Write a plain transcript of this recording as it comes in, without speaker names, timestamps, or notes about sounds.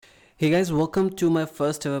Hey guys, welcome to my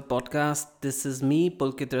first ever podcast. This is me,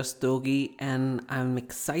 Pulkit, and I'm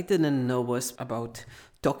excited and nervous about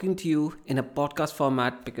talking to you in a podcast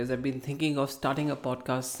format because I've been thinking of starting a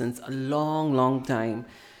podcast since a long time.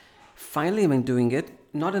 Finally, I'm doing it.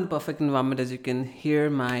 Not in a perfect environment, as you can hear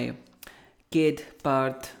my kid,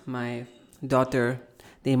 Parth, my daughter.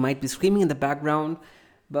 They might be screaming in the background,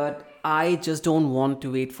 but I just don't want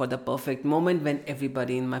to wait for the perfect moment when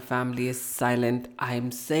everybody in my family is silent.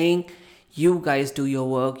 I'm saying, you guys do your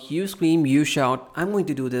work, you scream, you shout. I'm going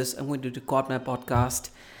to do this. I'm going to record my podcast,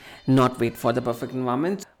 not wait for the perfect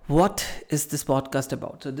environment. What is this podcast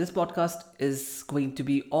about? So, this podcast is going to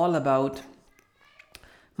be all about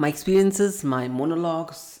my experiences, my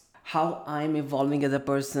monologues, how I'm evolving as a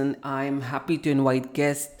person. I'm happy to invite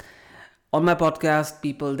guests on my podcast,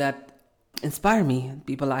 people that inspire me,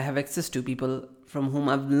 people I have access to, people from whom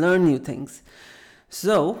I've learned new things.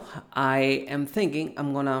 So I am thinking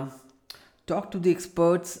I'm gonna talk to the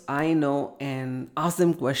experts I know and ask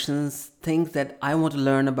them questions, things that I want to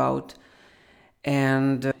learn about.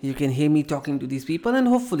 And you can hear me talking to these people, and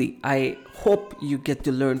hopefully, I hope you get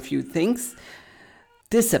to learn few things.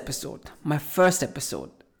 This episode, my first episode,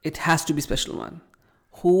 it has to be a special one.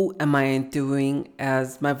 Who am I interviewing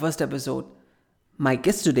as my first episode? My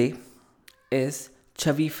guest today is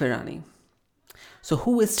Chhavi Firani. So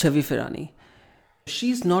who is Chhavi Firani?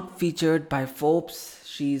 She's not featured by Forbes.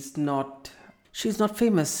 She's not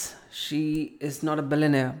famous. She is not a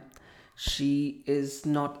billionaire. She is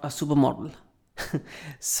not a supermodel.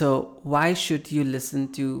 So why should you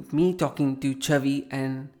listen to me talking to Chhavi,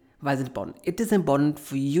 and why is it important? It is important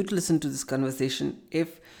for you to listen to this conversation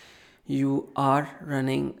if you are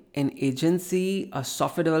running an agency, a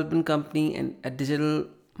software development company, and a digital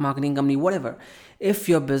marketing company, whatever. If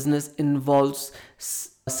your business involves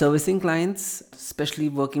servicing clients, especially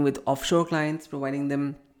working with offshore clients, providing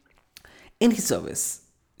them any service,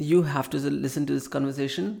 you have to listen to this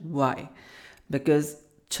conversation. Why? Because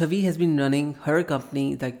Chhavi has been running her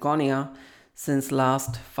company, Dikonia, since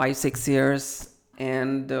last 5-6 years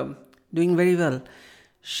and doing very well.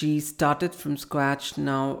 She started from scratch.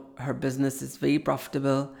 Now her business is very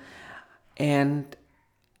profitable. And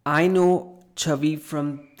I know Chhavi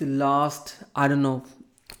from the last,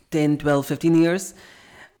 10, 12, 15 years.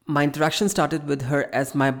 My interaction started with her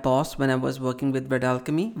as my boss when I was working with Red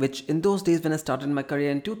Alchemy, which in those days when I started my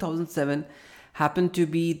career in 2007 happened to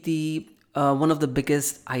be the one of the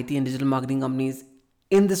biggest IT and digital marketing companies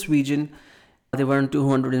in this region. There were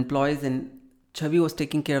 200 employees, and Chhavi was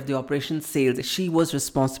taking care of the operations sales. She was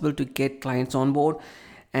responsible to get clients on board.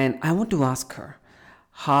 And I want to ask her,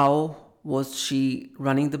 how was she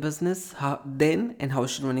running the business then, and how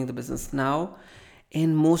is she running the business now?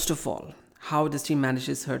 And most of all, how does she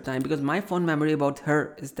manages her time? Because my fond memory about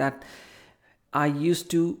her is that I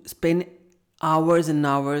used to spend hours and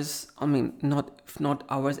hours, not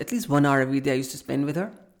hours, at least 1 hour every day I used to spend with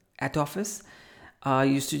her at office. I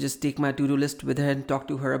used to just take my to-do list with her and talk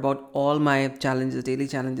to her about all my challenges, daily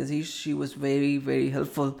challenges. She was very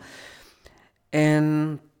helpful.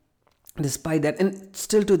 And despite that, and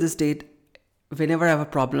still to this date, whenever I have a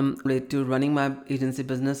problem related to running my agency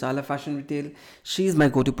business, I love fashion retail, she is my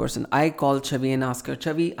go-to person. I call Chhavi and ask her,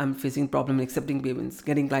 Chhavi, I'm facing problem accepting payments,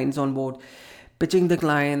 getting clients on board, pitching the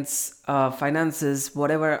clients, finances,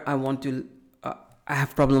 whatever I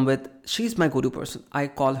have problem with. She's my go-to person. I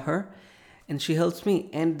call her and she helps me.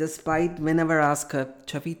 And despite whenever I ask her,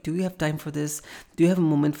 Chhavi, do you have time for this? Do you have a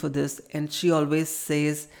moment for this? And she always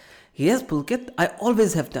says, yes, Pulkit, I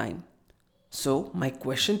always have time. So my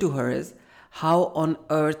question to her is, how on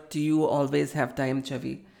earth do you always have time,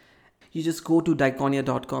 Chhavi? You just go to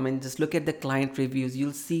dikonia.com and just look at the client reviews.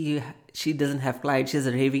 You'll see she doesn't have clients. She has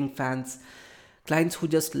raving fans. Clients who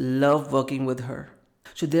just love working with her.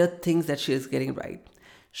 So there are things that she is getting right.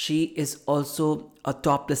 She is also a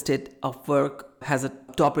top listed Upwork, has a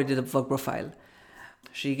top rated Upwork profile.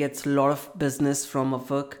 She gets a lot of business from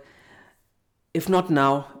Upwork. If not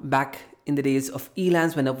now, back in the days of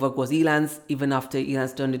Elance, when Upwork was Elance, even after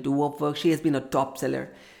Elance turned into Upwork, she has been a top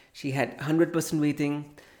seller. She had 100%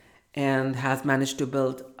 rating and has managed to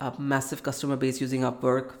build a massive customer base using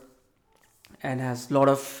Upwork and has a lot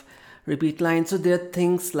of repeat clients. So there are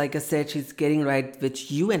things, like I said, she's getting right,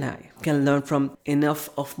 which you and I can learn from. Enough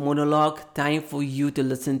of monologue. Time for you to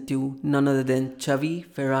listen to none other than Chhavi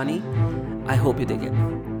Firani. I hope you dig it.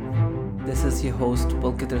 This is your host,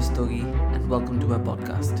 Pulkit, and welcome to my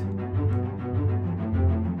podcast.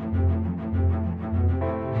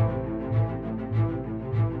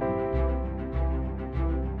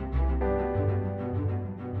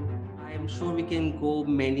 I'm sure we can go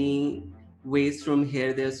many ways from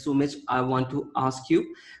here. There's so much I want to ask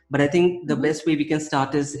you, but I think the best way we can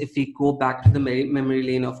start is if we go back to the memory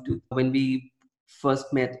lane of when we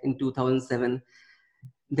first met in 2007.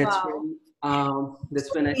 That's Wow. when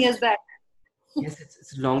that's when I Years back. yes,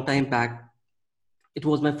 it's a long time back. It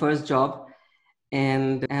was my first job,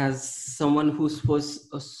 and as someone who was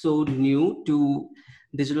so new to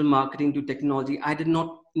digital marketing, to technology, I did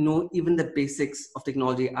not know even the basics of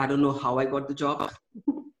technology. I don't know how I got the job,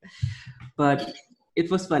 but it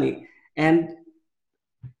was funny. And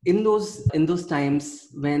in those times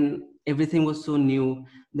when everything was so new,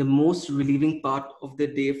 the most relieving part of the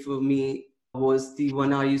day for me was the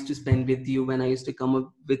 1 hour I used to spend with you when I used to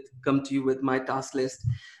come to you with my task list.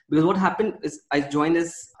 Because what happened is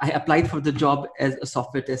I applied for the job as a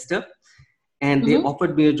software tester, and they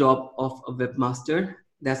offered me a job of a webmaster.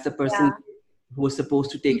 That's the person Yeah. who was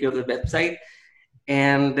supposed to take care of the website.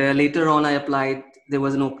 And later on, I applied. There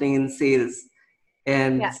was an opening in sales,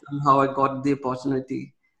 and Yeah. somehow I got the opportunity.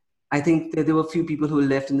 I think that there were a few people who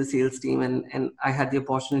left in the sales team, and I had the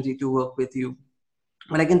opportunity to work with you.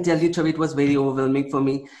 But I can tell you, Chhavi, it was very overwhelming for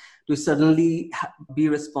me to suddenly be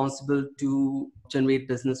responsible to generate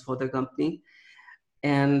business for the company.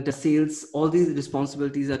 And sales, all these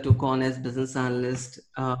responsibilities I took on as business analyst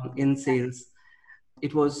in sales,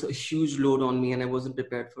 it was a huge load on me and I wasn't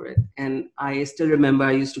prepared for it. And I still remember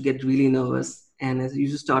I used to get really nervous. And as I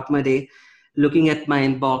used to start my day looking at my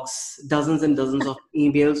inbox, dozens and dozens of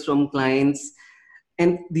emails from clients.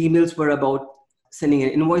 And the emails were about sending an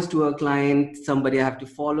invoice to a client, somebody I have to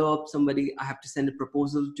follow up, somebody I have to send a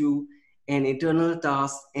proposal to, an internal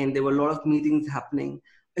task. And there were a lot of meetings happening.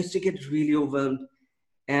 I used to get really overwhelmed.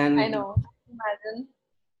 I And know. Imagine.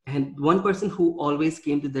 and one person who always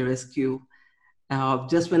came to the rescue,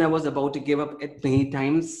 just when I was about to give up at many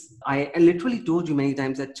times, I literally told you many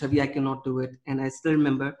times that Chhavi, I cannot do it. And I still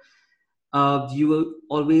remember you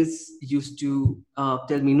always used to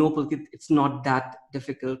tell me, no, Pulkit, it's not that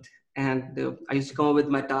difficult. And I used to come up with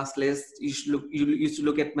my task list. You used to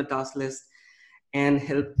look at my task list and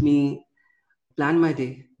help me plan my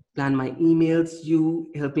day, plan my emails.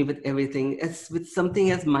 You help me with everything. It's with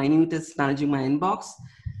something as minute as managing my inbox.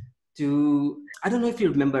 I don't know if you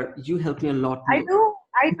remember, you helped me a lot I more. do.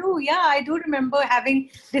 I do. Yeah, I do remember having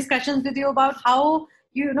discussions with you about how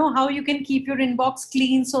how you can keep your inbox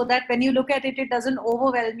clean so that when you look at it, it doesn't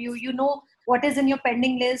overwhelm you. You know what is in your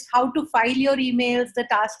pending list, how to file your emails, the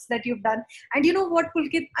tasks that you've done. And you know what,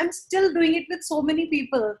 Pulkit, I'm still doing it with so many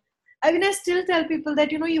people. I mean, I still tell people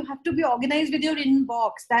that you have to be organized with your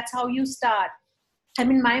inbox. That's how you start. I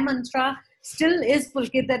mean, my mantra still is,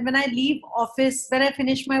 Pulkit, that when I leave office, when I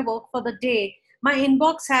finish my work for the day, my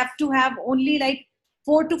inbox have to have only like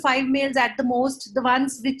 4 to 5 mails at the most, the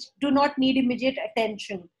ones which do not need immediate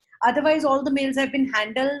attention. Otherwise, all the mails have been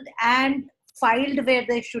handled and filed where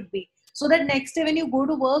they should be. So that next day when you go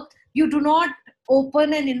to work, you do not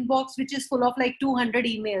open an inbox which is full of like 200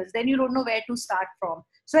 emails. Then you don't know where to start from.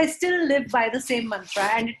 So I still live by the same mantra,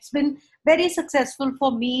 and it's been very successful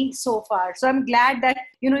for me so far. So I'm glad that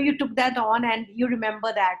you took that on and you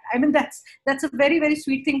remember that. I mean, that's a very, very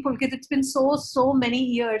sweet thing, Pulkit. It's been so many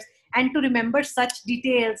years, and to remember such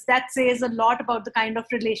details, that says a lot about the kind of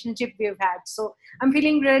relationship we've had. So I'm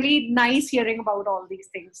feeling really nice hearing about all these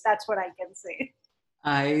things. That's what I can say.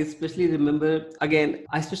 I especially remember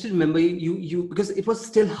you because it was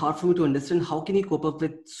still hard for me to understand how can you cope up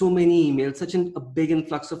with so many emails, such a big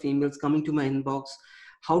influx of emails coming to my inbox.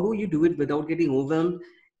 How do you do it without getting overwhelmed?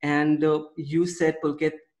 And you said,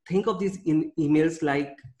 Pulkit, think of these emails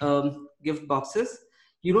like gift boxes.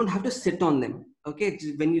 You don't have to sit on them. Okay,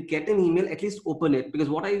 when you get an email, at least open it. Because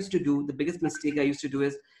what I used to do, the biggest mistake I used to do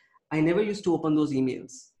is I never used to open those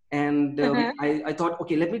emails. And I thought,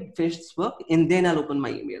 okay, let me finish this work and then I'll open my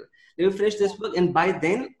email. Let me finish this work. And by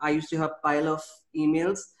then, I used to have a pile of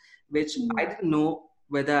emails, which I didn't know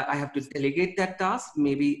whether I have to delegate that task.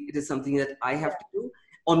 Maybe it is something that I have to do,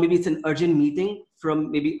 or maybe it's an urgent meeting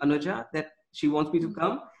from maybe Anuja that she wants me to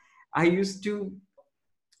come. I used to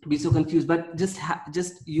be so confused, but just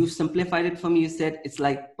you simplified it for me. You said it's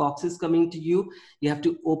like boxes coming to you. You have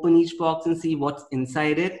to open each box and see what's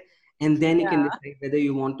inside it, and then you can Yeah. decide whether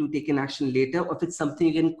you want to take an action later, or if it's something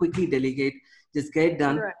you can quickly delegate. Just get it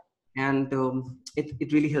done, Right. and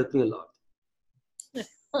it really helped me a lot.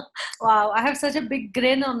 Wow, I have such a big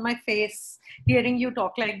grin on my face hearing you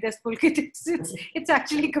talk like this, Pulkit. It's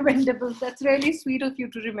actually commendable. That's really sweet of you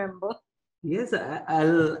to remember. Yes,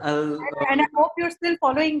 I'll And I hope you're still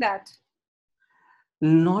following that.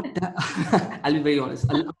 not that. I'll be very honest.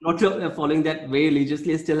 I'm not following that very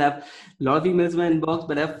religiously. I still have a lot of emails in my inbox,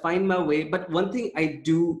 but I find my way. But one thing I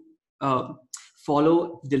do uh,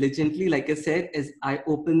 follow diligently, like I said, is I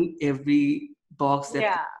open every box that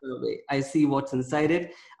Yeah. comes my way. I see what's inside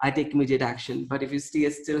it. I take immediate action. But if you see, I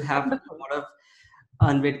still have a Wonderful. lot of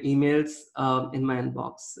unread emails in my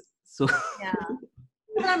inbox. So Yeah.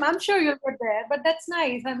 I'm sure you're good there, but that's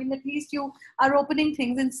nice. I mean, at least you are opening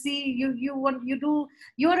things and see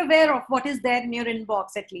you're aware of what is there in your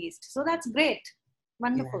inbox at least. So that's great.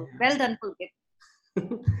 Wonderful. yeah. Well done, Pulkit.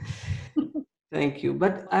 Thank you.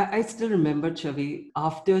 But I still remember, Chavi,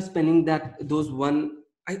 after spending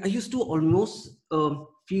I used to almost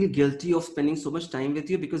feel guilty of spending so much time with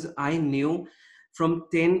you because I knew from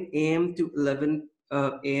 10 a.m. to 11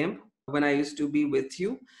 a.m. when I used to be with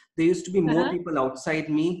you, there used to be more Uh-huh. people outside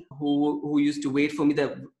me who used to wait for me.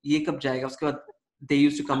 That ye kab jayega? Uske baad they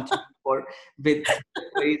used to come to me for with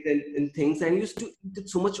toys and things, and used to eat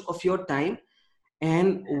so much of your time. And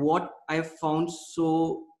what I found so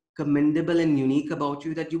commendable and unique about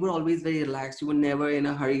you that you were always very relaxed. You were never in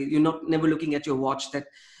a hurry. You're not never looking at your watch that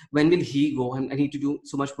when will he go? I need to do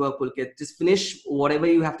so much work, Pulkit. Just finish whatever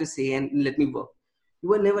you have to say and let me work. You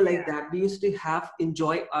were never like Yeah. that. We used to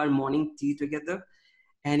enjoy our morning tea together,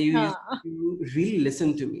 and you used Huh. to really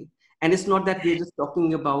listen to me. And it's not that we're just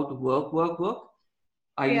talking about work, work, work.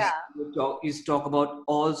 I Yeah. used to talk about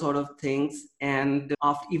all sort of things, and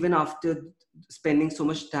even after spending so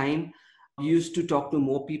much time, used to talk to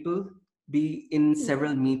more people, be in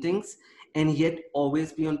several meetings, and yet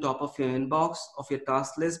always be on top of your inbox, of your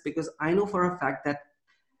task list. Because I know for a fact that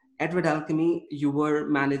at Red Alchemy, you were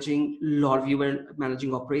managing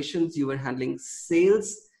operations, you were handling sales,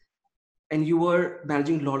 and you were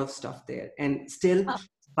managing a lot of stuff there. And still, Huh.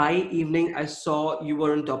 by evening, I saw you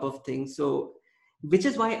were on top of things. So, which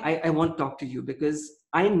is why I want to talk to you, because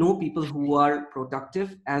I know people who are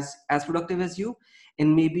productive, as productive as you,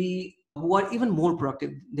 and maybe who are even more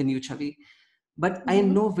productive than you, Chavi. But I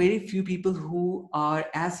Mm-hmm. know very few people who are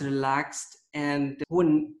as relaxed and who are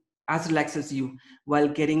as relaxed as you while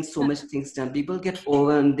getting so much things done. People get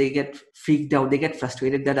overwhelmed, they get freaked out, they get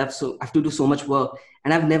frustrated that I have to do so much work,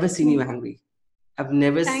 and I've never seen you angry. I've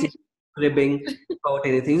never seen Thank you. you cribbing about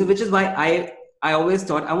anything, which is why I always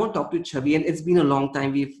thought I want to talk to Chavi, and it's been a long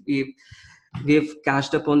time. We've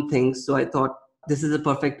catched up on things, so I thought this is a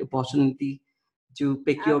perfect opportunity to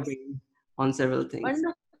pick your Absolutely. brain on several things.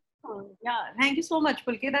 Wonderful. Yeah. Thank you so much,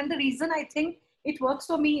 Pulkit. And the reason I think it works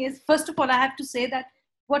for me is, first of all, I have to say that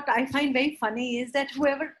what I find very funny is that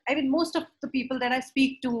most of the people that I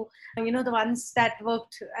speak to, the ones that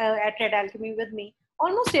worked at Red Alchemy with me,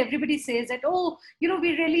 almost everybody says that, oh, we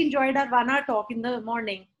really enjoyed our 1 hour talk in the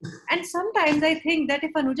morning. And sometimes I think that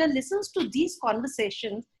if Anuja listens to these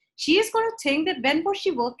conversations, she is going to think that when was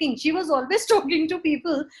she working? She was always talking to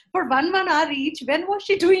people for one hour each. When was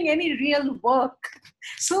she doing any real work?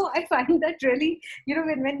 So I find that really,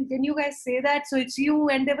 when you guys say that, so it's you,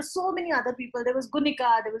 and there were so many other people. There was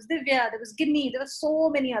Gunika, there was Divya, there was Ginny, there were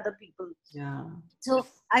so many other people. Yeah. So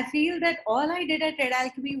I feel that all I did at Red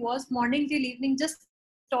Alchemy was morning till evening, just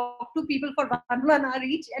talk to people for one hour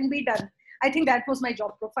each and be done. I think that was my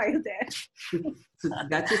job profile there. So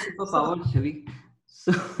that's a So superpower, Chavi.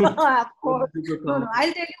 So of course. No, superpower. no,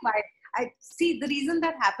 I'll tell you why. I see the reason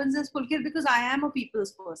that happens is, Pulkit, because I am a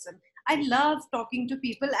people's person. I love talking to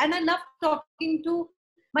people, and I love talking to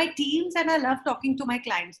my teams, and I love talking to my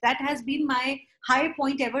clients. That has been my high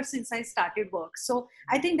point ever since I started work. So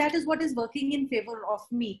I think that is what is working in favor of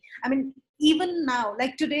me. I mean, even now,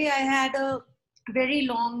 like today, I had a very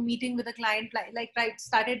long meeting with a client, right,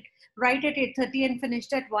 started right at 8:30 and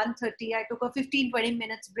finished at 1:30. I took a 15-20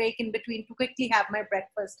 minutes break in between to quickly have my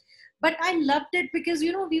breakfast. But I loved it because,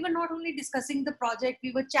 we were not only discussing the project,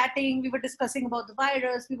 we were chatting, we were discussing about the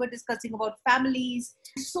virus, we were discussing about families,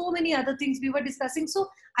 so many other things we were discussing. So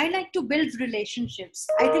I like to build relationships.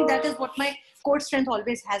 I think that is what my core strength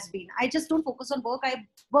always has been. I just don't focus on work, I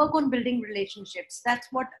work on building relationships. That's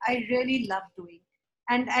what I really love doing.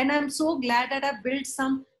 And I'm so glad that I've built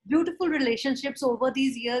some beautiful relationships over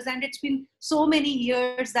these years, and it's been so many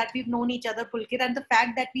years that we've known each other, Pulkit, and the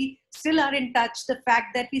fact that we still are in touch, the fact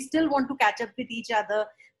that we still want to catch up with each other,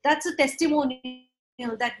 that's a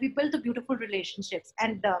testimonial that we built a beautiful relationships.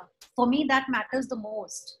 And for me, that matters the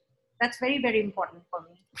most. That's very, very important for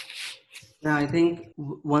me. Yeah, I think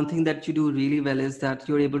one thing that you do really well is that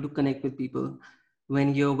you're able to connect with people.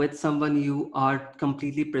 When you're with someone, you are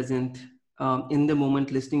completely present in the moment,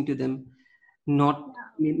 listening to them. Not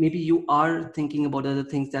maybe you are thinking about other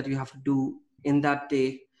things that you have to do in that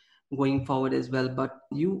day, going forward as well. But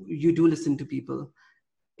you do listen to people,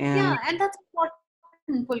 and Yeah, and that's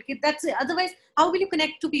important, Pulkit. Otherwise, how will you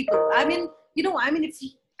connect to people? I mean, if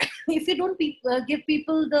if you don't give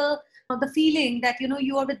people the the feeling that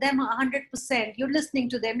you are with them 100%, you're listening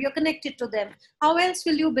to them, you're connected to them, how else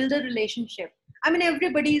will you build a relationship? I mean,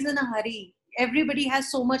 everybody is in a hurry, everybody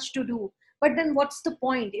has so much to do, but then what's the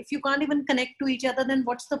point if you can't even connect to each other? Then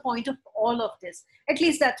what's the point of all of this? At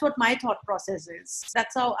least that's what my thought process is.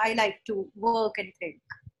 That's how I like to work and think.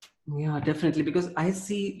 Yeah, definitely. Because I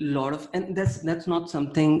see a lot of, and that's not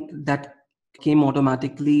something that came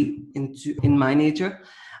automatically in my nature.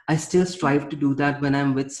 I still strive to do that when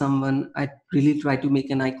I'm with someone. I really try to make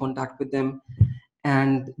an eye contact with them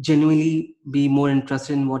and genuinely be more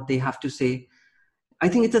interested in what they have to say. I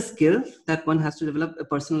think it's a skill that one has to develop. A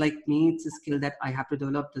person like me, it's a skill that I have to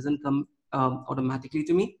develop. Doesn't come automatically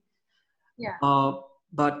to me. Yeah.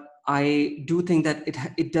 But I do think that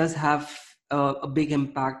it does have a big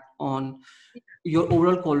impact on your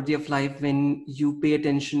overall quality of life when you pay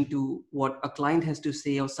attention to what a client has to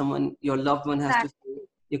say, or someone, your loved one, has to say,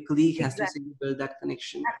 Exactly. your colleague has to say. Exactly. You build that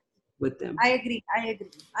connection with them. I agree. I agree.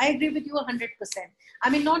 I agree with you 100%. I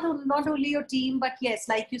mean, not only your team, but yes,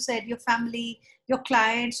 like you said, your family, your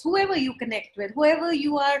clients, whoever you connect with, whoever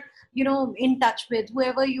you are, in touch with,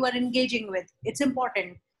 whoever you are engaging with. It's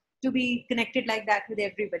important to be connected like that with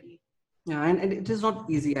everybody. Yeah, and it is not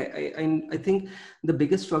easy. I think the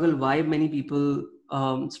biggest struggle why many people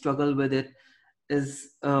struggle with it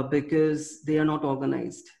is because they are not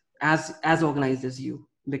organized, as organized as you.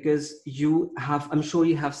 Because you have, I'm sure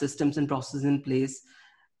you have systems and processes in place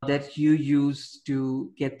that you use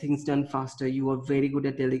to get things done faster. You are very good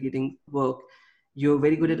at delegating work. You're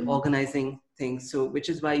very good at organizing things. So, which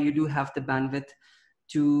is why you do have the bandwidth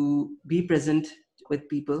to be present with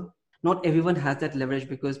people. Not everyone has that leverage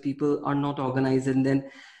because people are not organized, and then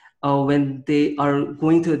when they are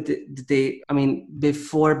going through the day, I mean,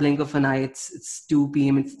 before blink of an eye, it's 2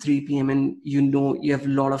 p.m., it's 3 p.m., and you have a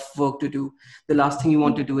lot of work to do. The last thing you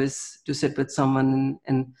want to do is to sit with someone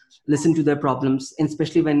and listen to their problems, and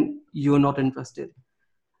especially when you're not interested.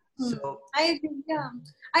 So I agree. Yeah,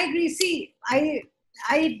 I agree. See,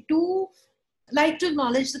 I do like to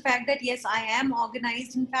acknowledge the fact that yes, I am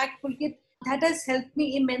organized. In fact, Pulkit, that has helped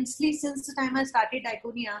me immensely since the time I started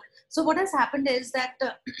Dikonia. So what has happened is that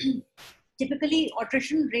typically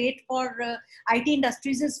attrition rate for IT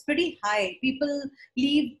industries is pretty high. People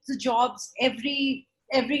leave the jobs every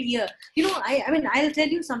year. I mean, I'll tell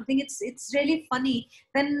you something. It's really funny.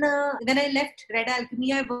 When I left Red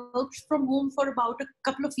Alchemy, I worked from home for about a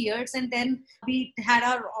couple of years, and then we had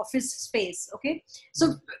our office space. Okay,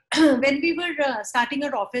 so when we were starting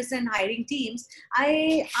our office and hiring teams,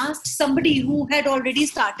 I asked somebody who had already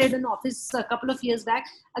started an office a couple of years back,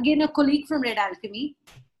 again a colleague from Red Alchemy.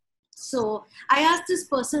 So I asked this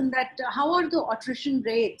person that how are the attrition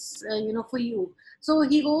rates, for you? So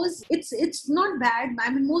he goes, it's not bad. I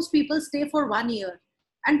mean, most people stay for 1 year.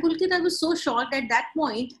 And Pulkit, I was so shocked at that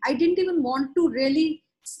point. I didn't even want to really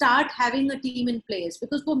start having a team in place,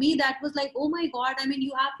 because for me that was like, oh my God. I mean,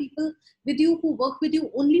 you have people with you who work with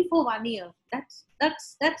you only for 1 year. That's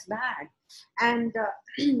bad. And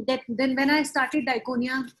that then when I started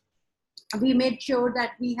Dikonia, we made sure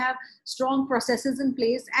that we have strong processes in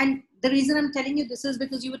place. And the reason I'm telling you this is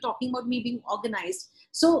because you were talking about me being organized.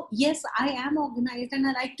 So yes, I am organized, and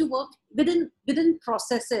I like to work within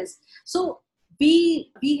processes. So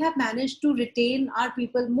we have managed to retain our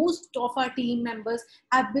people. Most of our team members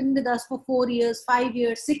have been with us for 4 years, 5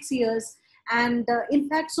 years, 6 years. And in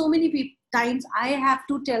fact, so many times I have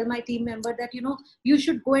to tell my team member that you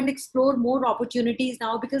should go and explore more opportunities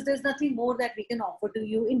now, because there's nothing more that we can offer to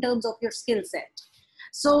you in terms of your skill set.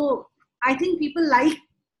 So I think people like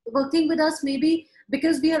working with us, maybe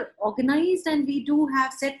because we are organized and we do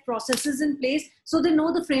have set processes in place, so they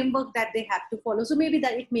know the framework that they have to follow. So maybe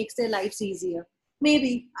that it makes their lives easier.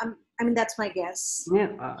 Maybe. I mean, that's my guess.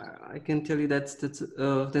 yeah, I can tell you that's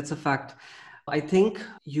a fact. I think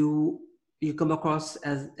you come across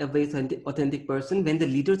as a very authentic person when the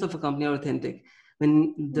leaders of a company are authentic.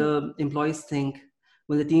 When the employees think,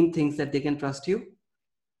 when the team thinks that they can trust you,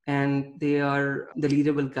 and the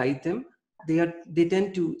leader will guide them, they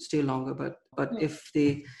tend to stay longer. But if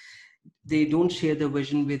they don't share the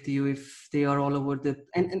vision with you, if they are all over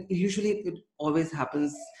and usually it always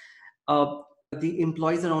happens, uh, the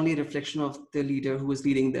employees are only a reflection of the leader who is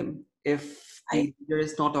leading them. If I the leader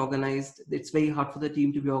is not organized, it's very hard for the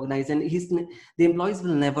team to be organized, and the employees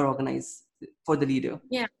will never organize for the leader.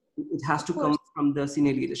 Yeah, It has of to come course. from the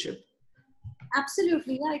senior leadership.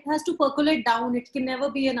 Absolutely. Yeah, it has to percolate down. It can never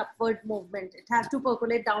be an upward movement. It has to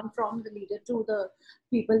percolate down from the leader to the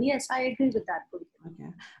people. Yes, I agree with that. Okay,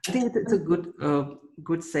 I think it's a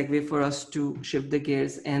good segue for us to shift the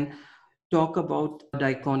gears. And talk about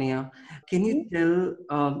Dikonia. Can you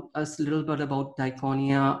tell us a little bit about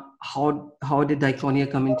Dikonia? How did Dikonia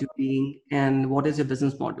come into being, and what is your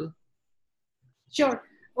business model? Sure.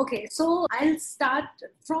 Okay, so I'll start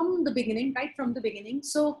from the beginning, right from the beginning.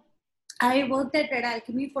 So I worked at Red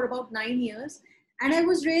Alchemy for about 9 years, and I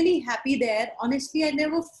was really happy there. Honestly, I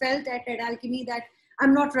never felt at Red Alchemy that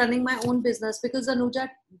I'm not running my own business, because Anuja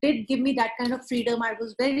did give me that kind of freedom. I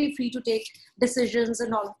was very free to take decisions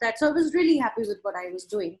and all of that. So I was really happy with what I was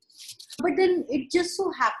doing. But then it just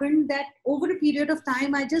so happened that over a period of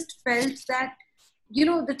time, I just felt that,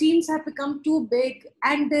 the teams have become too big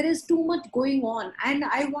and there is too much going on, and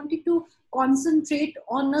I wanted to concentrate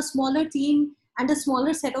on a smaller team and a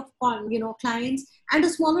smaller set of clients and a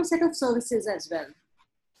smaller set of services as well.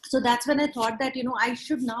 So that's when I thought that I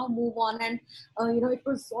should now move on. And it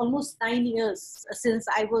was almost 9 years since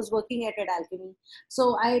I was working at Red Alchemy.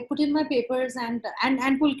 So I put in my papers, and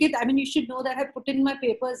Pulkit, I mean, you should know that I put in my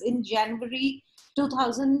papers in January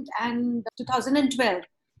 2000 and 2012,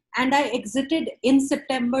 and I exited in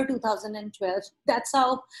September 2012. That's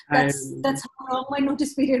how I that's how long my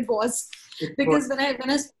notice period was. it was Because when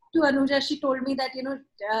I spoke to Anuja, she told me that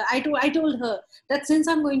I told her that since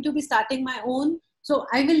I'm going to be starting my own, so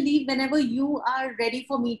I will leave whenever you are ready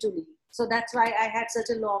for me to leave. So that's why I had such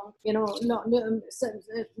a long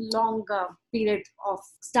period of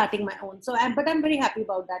starting my own. But I'm very happy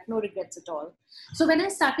about that. No regrets at all. So when I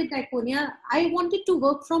started Dikonia, I wanted to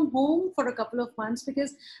work from home for a couple of months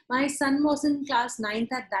because my son was in class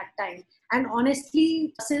ninth at that time. And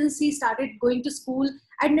honestly, since he started going to school,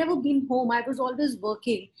 I'd never been home. I was always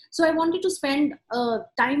working. So I wanted to spend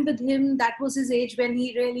time with him. That was his age when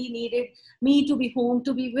he really needed me to be home,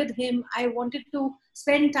 to be with him. I wanted to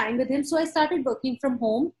spend time with him. So I started working from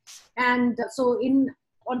home. And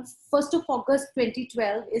on 1st of August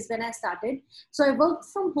 2012 is when I started. So I worked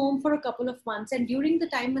from home for a couple of months. And during the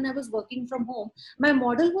time when I was working from home, my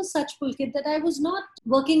model was such, Pulkit, that I was not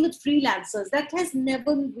working with freelancers. That has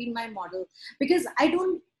never been my model, because I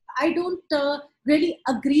don't really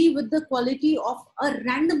agree with the quality of a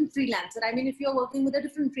random freelancer. I mean, if you're working with a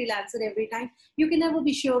different freelancer every time, you can never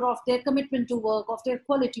be sure of their commitment to work, of their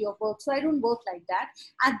quality of work. So I don't work like that.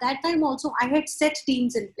 At that time also, I had set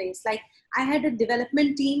teams in place. Like, I had a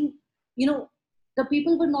development team. The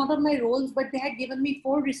people were not on my roles, but they had given me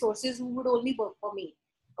 4 resources who would only work for me.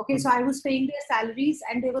 Okay, so I was paying their salaries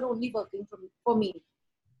and they were only working for me.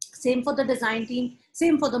 Same for the design team,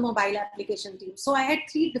 same for the mobile application team. So I had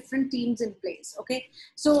 3 different teams in place. Okay,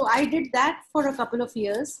 so I did that for a couple of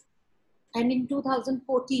years. And in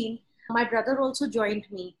 2014, my brother also joined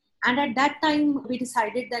me. And at that time, we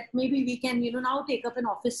decided that maybe we can, now take up an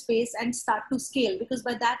office space and start to scale. Because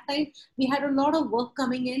by that time, we had a lot of work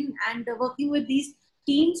coming in, and working with these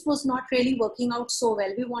teams was not really working out so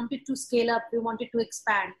well. We wanted to scale up, we wanted to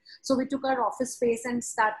expand. So we took our office space and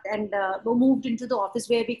we moved into the office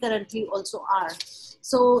where we currently also are.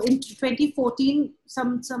 So in 2014,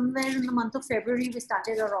 somewhere in the month of February, we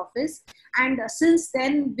started our office. And since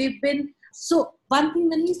then, so one thing,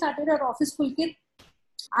 when we started our office, Pulkit,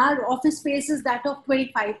 our office space is that of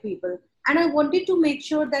 25 people. And I wanted to make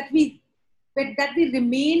sure that we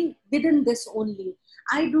remain within this only.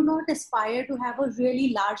 I do not aspire to have a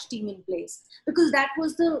really large team in place, because that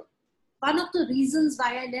was the one of the reasons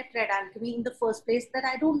why I left Red Alchemy in the first place, that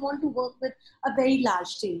I don't want to work with a very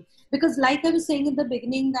large team. Because like I was saying in the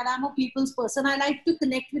beginning, that I'm a people's person. I like to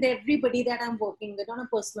connect with everybody that I'm working with on a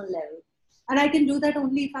personal level. And I can do that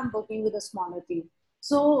only if I'm working with a smaller team.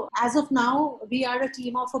 So as of now, we are a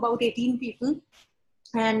team of about 18 people.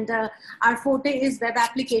 And our forte is web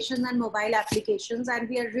applications and mobile applications, and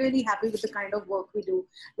we are really happy with the kind of work we do.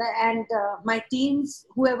 And my teams,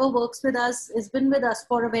 whoever works with us, has been with us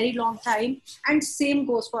for a very long time, and same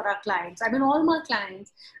goes for our clients. I mean, all my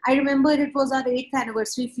clients, I remember it was our 8th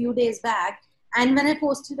anniversary few days back, and when I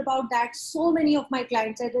posted about that, so many of my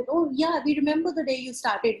clients said, oh yeah, we remember the day you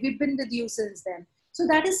started, we've been with you since then. So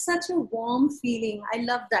that is such a warm feeling. I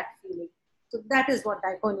love that feeling. So that is what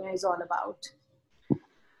Dikonia is all about.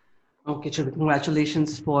 Okay, Chhavi,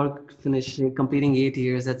 congratulations for completing 8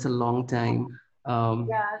 years. That's a long time.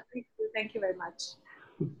 Yeah, thank you. Thank you very much.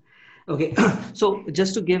 Okay, so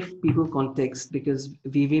just to give people context, because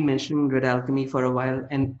we've been mentioning Red Alchemy for a while,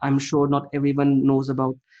 and I'm sure not everyone knows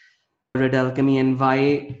about Red Alchemy and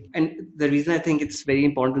why. And the reason I think it's very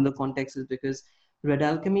important in the context is because Red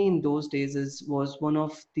Alchemy in those days was one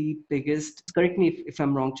of the biggest. Correct me if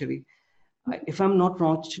I'm wrong, Chhavi. If I'm not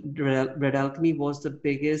wrong, Red Alchemy was the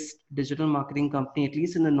biggest digital marketing company, at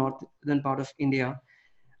least in the northern part of India.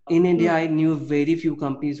 In India, I knew very few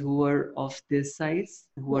companies who were of this size,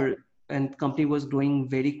 Yeah. and company was growing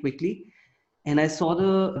very quickly. And I saw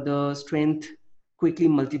the strength quickly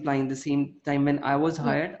multiplying the same time when I was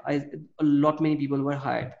hired. A lot many people were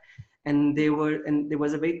hired, and there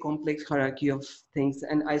was a very complex hierarchy of things.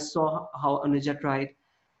 And I saw how Anuja tried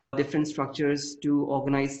different structures to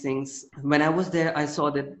organize things. When I was there, I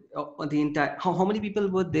saw that the entire how many people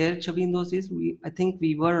were there, Chavi, in those days? I think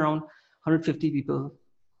we were around 150 people.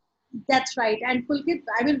 That's right. And Pulkit,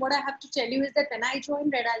 I mean, what I have to tell you is that when I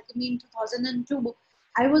joined Red Alchemy in 2002,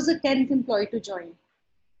 I was the 10th employee to join.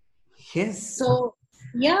 Yes. So,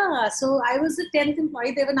 yeah, so I was the 10th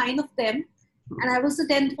employee. There were 9 of them, and I was the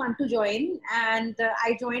 10th one to join. And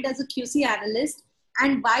I joined as a QC analyst.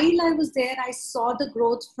 And while I was there, I saw the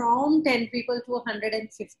growth from 10 people to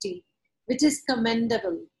 150, which is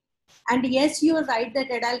commendable. And yes, you are right that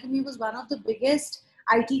Red Alchemy was one of the biggest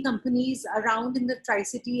IT companies around in the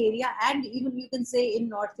Tri-City area, and even you can say in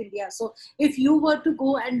North India. So if you were to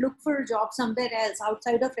go and look for a job somewhere else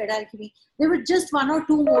outside of Red Alchemy, there were just 1 or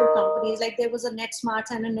 2 more companies. Like there was a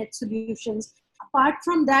NetSmarts and a Net Solutions. Apart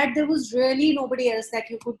from that, there was really nobody else that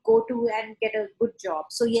you could go to and get a good job.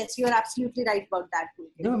 So yes, you are absolutely right about that too.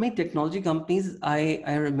 There were many technology companies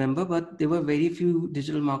I remember, but there were very few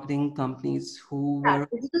digital marketing companies who Yeah, were,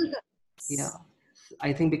 digital. yeah.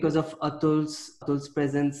 I think because of Atul's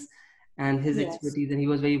presence and his Yes. expertise, and he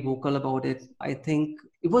was very vocal about it. I think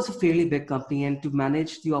it was a fairly big company, and to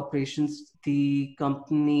manage the operations, the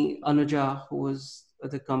company Anuja, who was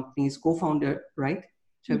the company's co-founder, right,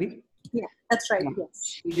 Mhm. Chavi? Yeah, that's right. Yeah,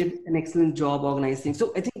 Yes. she did an excellent job organizing.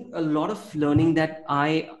 So I think a lot of learning that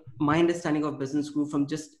my understanding of business grew from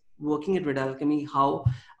just working at Red Alchemy, how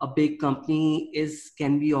a big company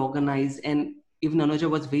can be organized, and even Anuja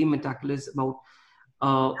was very meticulous about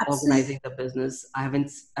Absolutely. organizing the business.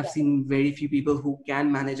 I've seen very few people who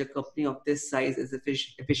can manage a company of this size as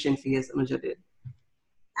efficiently as Anuja did.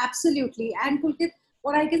 Absolutely. And Pulkit,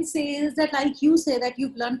 what I can say is that, like you say, that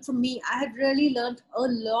you've learned from me, I have really learned a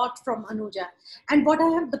lot from Anuja. And what I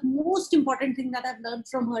have, the most important thing that I've learned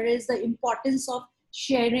from her is the importance of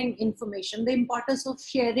sharing information, the importance of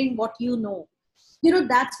sharing what you know.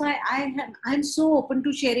 That's why I'm so open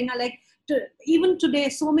to sharing. Even today,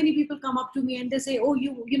 so many people come up to me and they say, "Oh,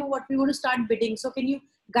 you know what? We want to start bidding. So can you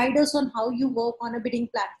guide us on how you work on a bidding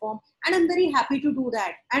platform?" And I'm very happy to do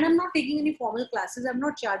that. And I'm not taking any formal classes. I'm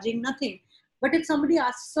not charging nothing. But if somebody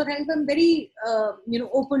asks for help, I'm very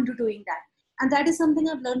open to doing that. And that is something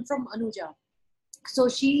I've learned from Anuja. So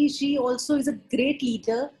she also is a great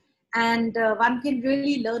leader, and one can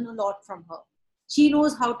really learn a lot from her. She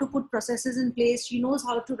knows how to put processes in place. She knows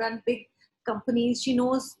how to run big companies. She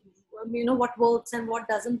knows what works and what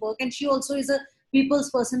doesn't work, and she also is a people's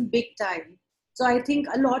person big time. So I think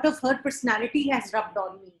a lot of her personality has rubbed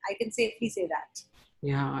on me. I can safely say that.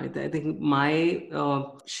 Yeah, I think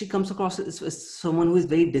she comes across as someone who is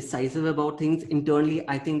very decisive about things internally.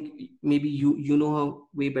 I think maybe you know her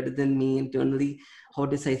way better than me internally, how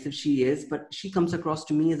decisive she is. But she comes across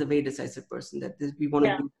to me as a very decisive person, that we want to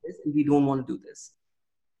Yeah, do this and we don't want to do this.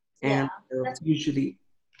 yeah, And that's usually,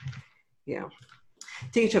 yeah.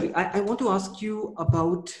 Hey, Chavi, I want to ask you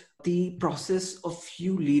about the process of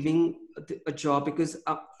you leaving a job, because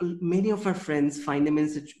many of our friends find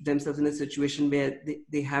themselves in a situation where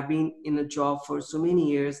they have been in a job for so many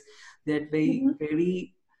years. They're very, Mhm.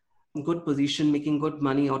 very good position, making good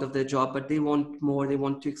money out of their job, but they want more. They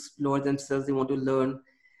want to explore themselves. They want to learn.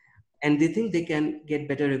 And they think they can get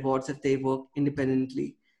better rewards if they work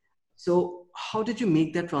independently. So, how did you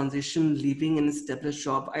make that transition, leaving an established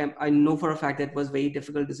job? I know for a fact that was very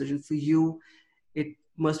difficult decision for you. It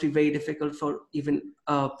must be very difficult for even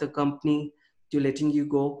the company to letting you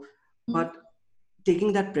go. But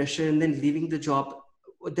taking that pressure and then leaving the job,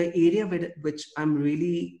 the area which I'm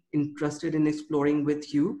really interested in exploring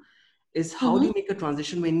with you is how do Mhm. you make a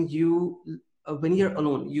transition when you're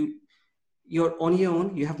alone? You're on your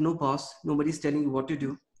own. You have no boss. Nobody's telling you what to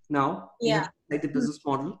do. Now you have Yeah. to decide the business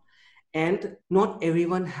model, and not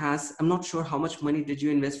everyone has. I'm not sure how much money did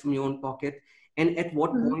you invest from your own pocket, and at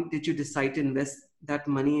what Mhm. point did you decide to invest that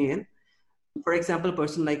money in? For example, a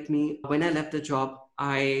person like me, when I left the job,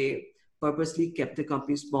 I purposely kept the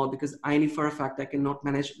company small because I knew for a fact I cannot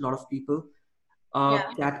manage a lot of people. Yeah.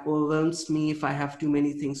 That overwhelms me if I have too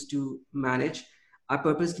many things to manage. I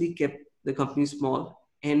purposely kept the company small,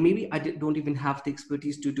 and maybe don't even have the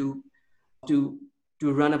expertise to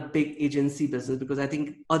to run a big agency business, because I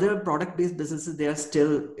think other product based businesses, they are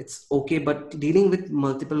still, it's okay, but dealing with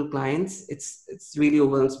multiple clients, it's really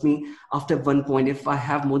overwhelms me after one point. If I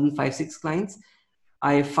have more than 5 6 clients,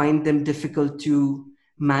 I find them difficult to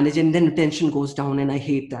manage, and then retention goes down, and I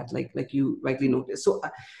hate that, like you rightly noticed. So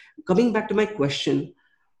coming back to my question,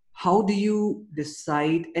 how do you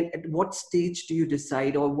decide, and at what stage do you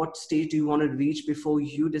decide, or what stage do you want to reach before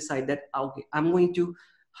you decide that, okay, I'm going to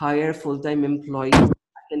hire a full-time employee,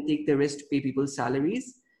 I can take the risk to pay people's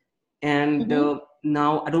salaries, and Mm-hmm.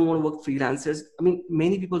 now I don't want to work freelancers. I mean,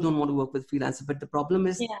 many people don't want to work with freelancers, but the problem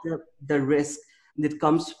is Yeah, the risk that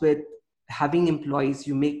comes with having employees.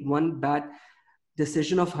 You make one bad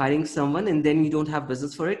decision of hiring someone and then you don't have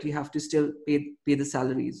business for it, you have to still pay the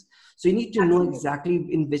salaries. So you need to know absolutely. exactly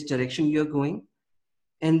in which direction you're going,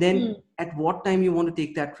 and then Mm. at what time you want to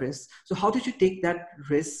take that risk. So how did you take that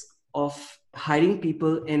risk of hiring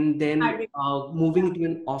people and then Hybrid. moving into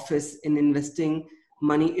an office and investing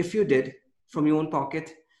money, if you did, from your own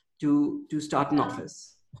pocket to start an Yeah.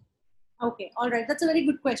 office? Okay, all right. That's a very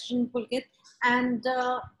good question, Pulkit. And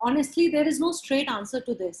honestly, there is no straight answer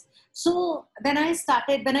to this. So when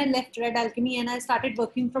I left Red Alchemy and I started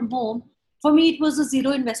working from home, for me, it was a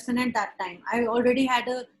zero investment at that time. I already had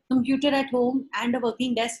a computer at home and a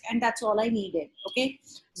working desk, and that's all I needed. Okay.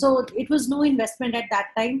 So it was no investment at that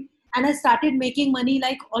time. And I started making money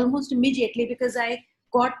like almost immediately because I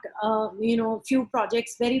got, few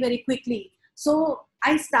projects very, very quickly. So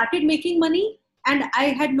I started making money and I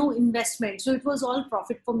had no investment, so it was all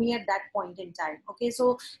profit for me at that point in time. Okay,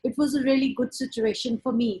 so it was a really good situation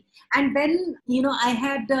for me. And when I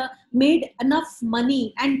had made enough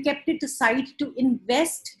money and kept it aside to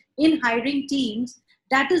invest in hiring teams,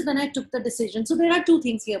 that is when I took the decision. So there are two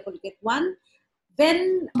things here, Pulkit. One,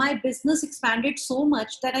 when my business expanded so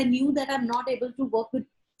much that I knew that I'm not able to work with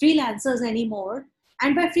freelancers anymore.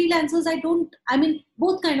 And by freelancers, I mean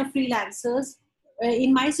both kind of freelancers.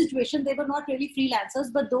 In my situation, they were not really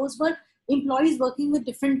freelancers, but those were employees working with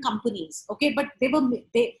different companies. Okay, but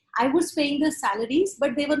I was paying their salaries,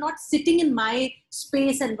 but they were not sitting in my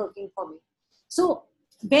space and working for me. So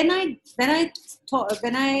when I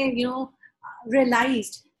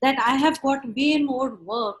realized that I have got way more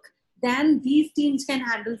work than these teams can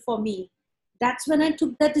handle for me. That's when I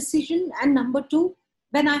took that decision. And number two,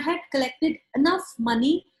 when I had collected enough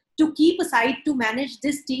money to keep aside to manage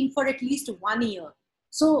this team for at least 1 year.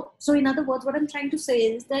 So in other words, what I'm trying to say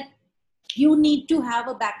is that you need to have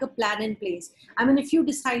a backup plan in place. I mean, if you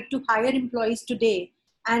decide to hire employees today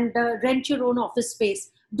and rent your own office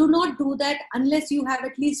space, do not do that unless you have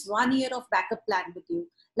at least 1 year of backup plan with you.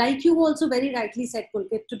 Like you also very rightly said,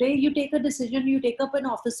 Pulkit, today you take a decision, you take up an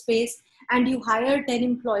office space and you hire 10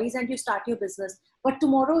 employees and you start your business. But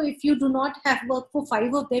tomorrow, if you do not have work for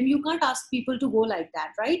 5 of them, you can't ask people to go like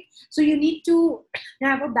that, right? So you need to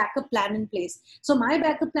have a backup plan in place. So my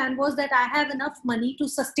backup plan was that I have enough money to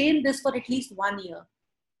sustain this for at least 1 year.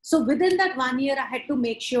 So within that 1 year, I had to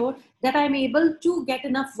make sure that I'm able to get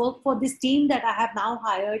enough work for this team that I have now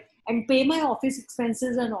hired and pay my office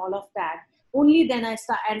expenses and all of that. Only then I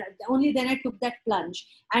took that plunge.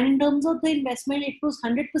 And in terms of the investment, it was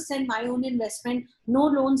 100% my own investment, no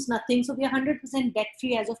loans, nothing. So we are 100% debt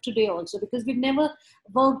free as of today also, because we've never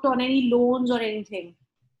worked on any loans or anything.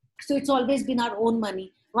 So it's always been our own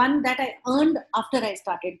money, one that I earned after I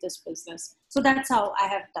started this business. So that's how I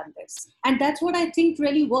have done this. And that's what I think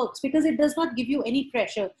really works, because it does not give you any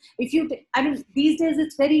pressure. If you, I mean, these days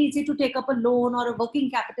it's very easy to take up a loan or a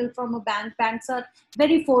working capital from a bank. Banks are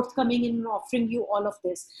very forthcoming in offering you all of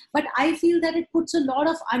this. But I feel that it puts a lot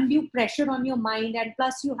of undue pressure on your mind. And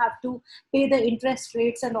plus you have to pay the interest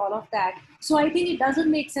rates and all of that. So I think it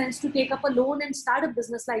doesn't make sense to take up a loan and start a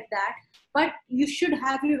business like that. But you should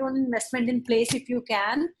have your own investment in place if you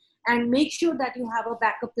can, and make sure that you have a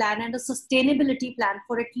backup plan and a sustainability plan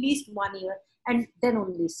for at least 1 year, and then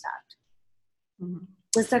only start. Mhm.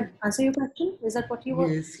 Does that answer your question? Is that what you were?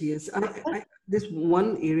 Yes, yes. This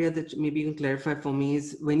one area that maybe you can clarify for me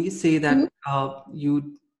is when you say that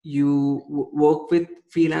Mhm. work with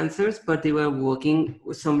freelancers, but they were working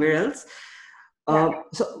somewhere else. Yeah.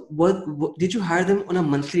 So what did you hire them on a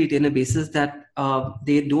monthly retainer basis that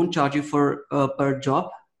they don't charge you for per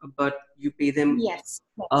job, but you pay them Yes.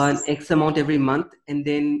 an Yes. X amount every month, and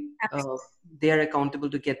then Absolutely. they are accountable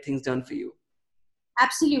to get things done for you?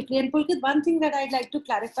 Absolutely. And Pulkit, one thing that I'd like to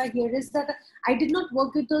clarify here is that I did not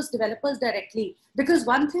work with those developers directly, because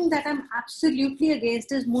one thing that I'm absolutely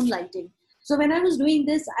against is moonlighting. So when I was doing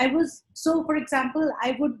this, for example,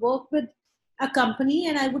 I would work with a company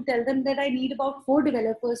and I would tell them that I need about 4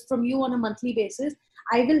 developers from you on a monthly basis.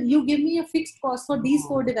 You give me a fixed cost for these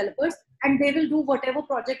 4 developers, and they will do whatever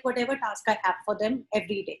project, whatever task I have for them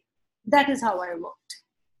every day. That is how I worked.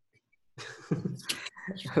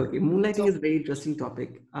 Okay, moonlighting So is a very interesting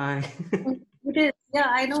topic. it is, yeah,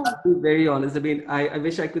 I know. I'll be very honest. I mean, I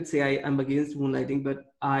wish I could say I am against moonlighting,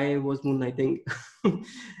 but I was moonlighting. Yeah.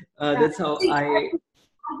 That's how See, I.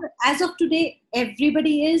 as of today,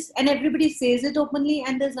 everybody is, and everybody says it openly,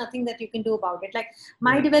 and there's nothing that you can do about it. Like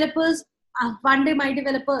my Yeah. developers, one day my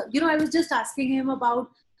developer, I was just asking him about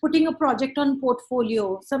putting a project on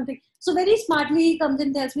portfolio, something. So very smartly he comes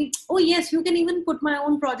and tells me, "Oh yes, you can even put my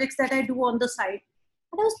own projects that I do on the side."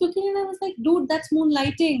 And I was looking and I was like, "Dude, that's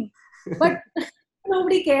moonlighting," but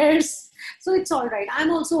nobody cares. So it's all right.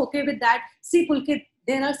 I'm also okay with that. See, Pulkit,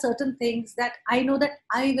 there are certain things that I know that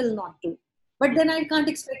I will not do, but then I can't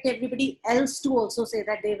expect everybody else to also say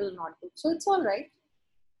that they will not do. So it's all right.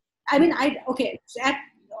 I mean, okay.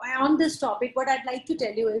 On this topic, what I'd like to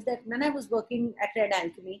tell you is that when I was working at Red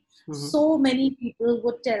Alchemy, Mm-hmm. so many people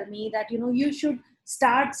would tell me that you should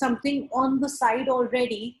start something on the side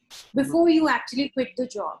already before you actually quit the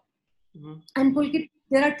job. Mm-hmm. And Pulkit,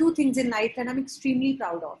 there are two things in life that I'm extremely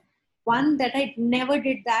proud of. One, that I never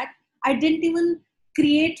did that. I didn't even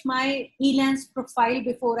create my Elance profile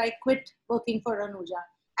before I quit working for Anuja.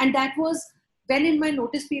 And that was when in my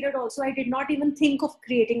notice period also, I did not even think of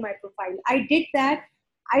creating my profile. I did that.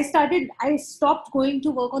 I stopped going to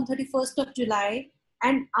work on 31st of July.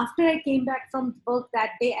 And after I came back from work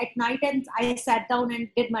that day at night, and I sat down and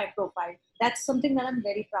did my profile. That's something that I'm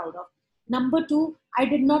very proud of. Number two, I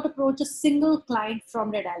did not approach a single client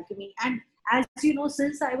from Red Alchemy. And as you know,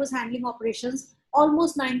 since I was handling operations,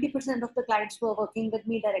 almost 90% of the clients were working with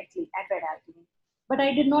me directly at Red Alchemy. But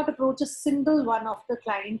I did not approach a single one of the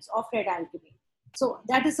clients of Red Alchemy. So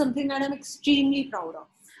that is something that I'm extremely proud of.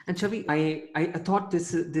 And Chavi, I thought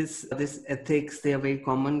this ethics, they are very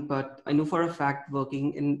common, but I know for a fact,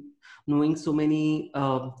 working in knowing so many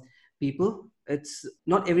people, it's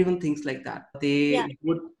not everyone thinks like that. Yeah. They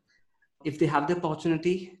would, if they have the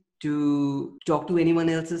opportunity to talk to anyone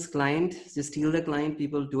else's client, just steal the client.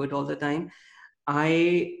 People do it all the time.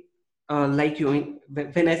 I like you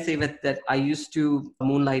when I say that I used to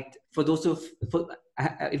moonlight for those of for,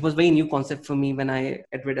 it was very new concept for me when I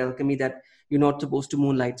at Red Alchemy that you're not supposed to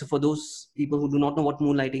moonlight. So for those people who do not know what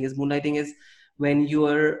moonlighting is when you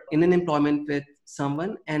are in an employment with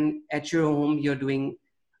someone and at your home you're doing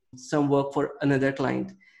some work for another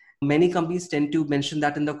client. Many companies tend to mention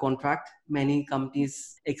that in the contract. Many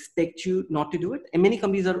companies expect you not to do it, and many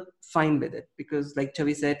companies are fine with it because, like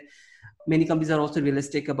Chavi said, many companies are also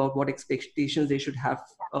realistic about what expectations they should have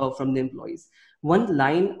from the employees. One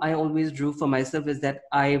line I always drew for myself is that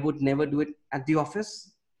I would never do it at the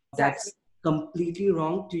office. Exactly. That's completely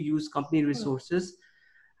wrong to use company Hmm. resources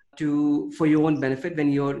to for your own benefit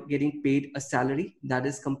when you're getting paid a salary. That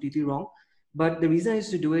is completely wrong. But the reason I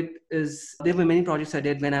used to do it is there were many projects I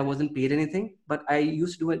did when I wasn't paid anything, but I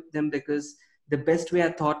used to do it them because the best way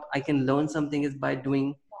I thought I can learn something is by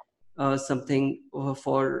doing something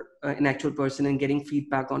for an actual person and getting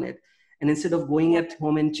feedback on it. And instead of going Yeah. at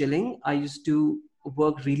home and chilling, I used to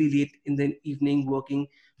work really late in the evening working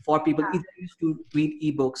for people. Either I used to read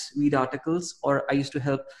ebooks, read articles, or I used to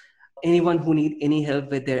help anyone who need any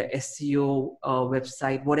help with their SEO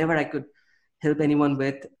website, whatever I could help anyone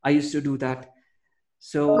with. I used to do that.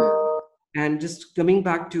 So, and just coming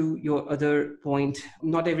back to your other point,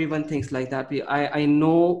 not everyone thinks like that. I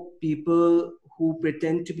know people who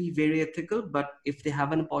pretend to be very ethical, but if they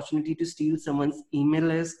have an opportunity to steal someone's email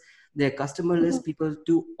list, their customer list, people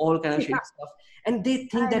do all kind of Yeah, shady stuff, and they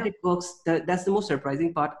think I that know. it works. That's the most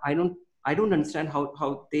surprising part. I don't understand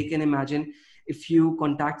how they can imagine if you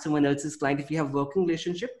contact someone else's client, if you have working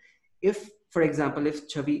relationship. If, for example, if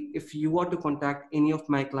Chavi, if you were to contact any of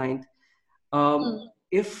my client, Hmm.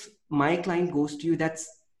 if my client goes to you, that's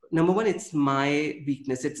number one, it's my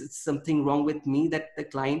weakness. It's something wrong with me that the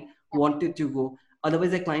client wanted to go.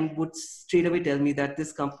 Otherwise, the client would straight away tell me that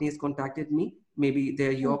this company has contacted me. Maybe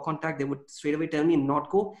they're Hmm. your contact. They would straight away tell me and not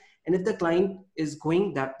go. And if the client is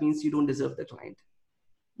going, that means you don't deserve the client.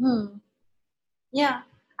 Hmm. Yeah,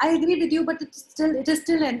 I agree with you, but it is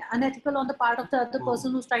still unethical on the part of the other Wrong.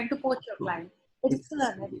 person who's trying to poach your Wrong. client. It is still It's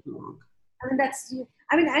completely unethical. wrong. I mean, that's,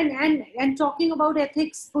 I mean, and talking about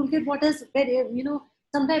ethics, Pulkit, what is very,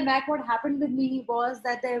 sometime back, what happened with me was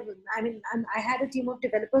that I had a team of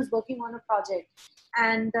developers working on a project,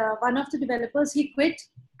 and one of the developers, he quit,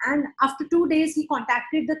 and after 2 days, he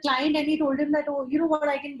contacted the client and he told him that, oh, you know what,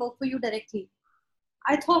 I can work for you directly.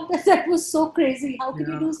 I thought that that was so crazy. How can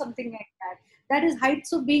you Yeah. do something like that? That is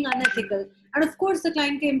heights of being unethical. And of course, the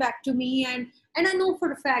client came back to me, and I know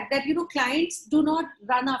for a fact that clients do not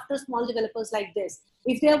run after small developers like this.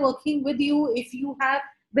 If they are working with you, if you have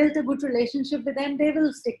built a good relationship with them, they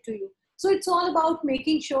will stick to you. So it's all about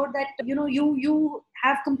making sure that you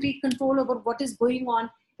have complete control over what is going on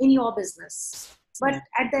in your business. But Yeah.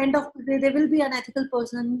 at the end of the day, there will be unethical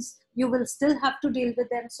persons. You will still have to deal with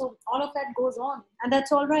them. So all of that goes on, and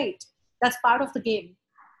that's all right. That's part of the game.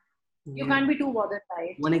 You Yeah. can't be too bothered by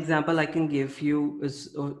it. One example I can give you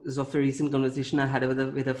is of a recent conversation I had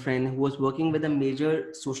with a friend who was working with a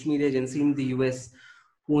major social media agency in the US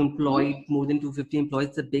who Mm-hmm. employed more than 250 employees.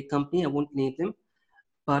 It's a big company. I won't name them,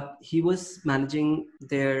 but he was managing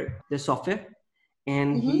their software,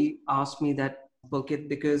 and Mm-hmm. he asked me that, Pulkit,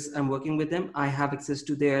 because I'm working with them, I have access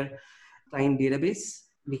to their client database.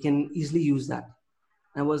 We can easily use that.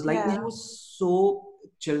 I was like, Yeah. he was so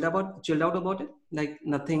chilled out about it. Like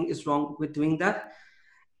nothing is wrong with doing that.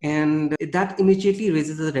 And that immediately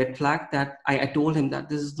raises a red flag that I told him that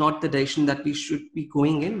this is not the direction that we should be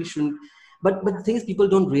going in. We shouldn't. But the thing is, people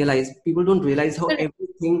don't realize how Correct.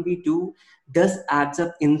 everything we do does adds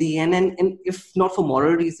up in the end. And if not for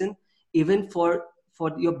moral reason, even for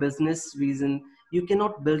your business reason, you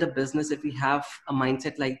cannot build a business if we have a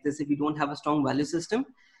mindset like this. If you don't have a strong value system,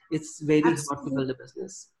 it's very hard to Absolutely. build a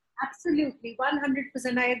business. Absolutely,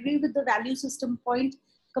 100%. I agree with the value system point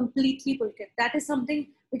completely, Pulkit. That is something,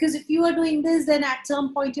 because if you are doing this, then at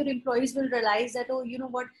some point your employees will realize that, oh, you know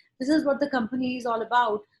what, this is what the company is all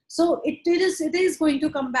about. So it is going to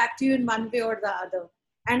come back to you in one way or the other.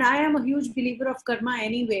 And I am a huge believer of karma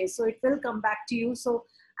anyway, so it will come back to you. So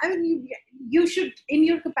I mean, you should, in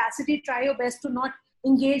your capacity, try your best to not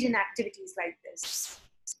engage in activities like this.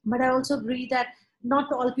 But I also agree that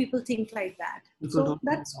not all people think like that. People So don't.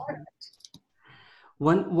 that's all right.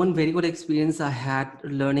 One very good experience I had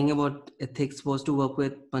learning about ethics was to work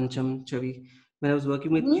with Pancham Chavi. When I was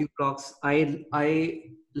working with Mhm. Q Blocks, I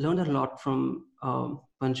learned a lot from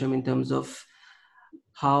Pancham in terms of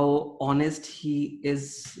how honest he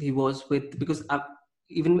was with, because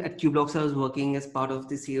even at Q Blocks I was working as part of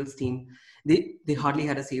the sales team. They hardly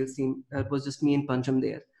had a sales team. It was just me and Pancham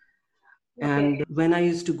there. And Okay. when I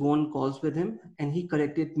used to go on calls with him, and he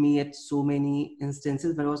corrected me at so many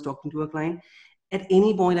instances when I was talking to a client, at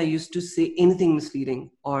any point I used to say anything misleading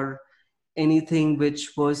or anything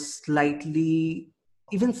which was slightly,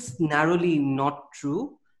 even narrowly not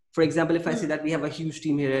true. For example, if I say Hmm. that we have a huge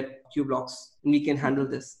team here at Q Blocks and we can handle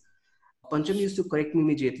this, Pancham used to correct me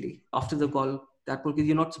immediately after the call that, because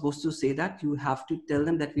you're not supposed to say that. You have to tell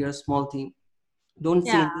them that we are a small team. Don't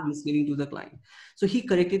say Yeah. anything misleading to the client. So he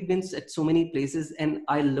corrected me at so many places, and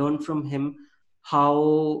I learned from him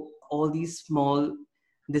how all these small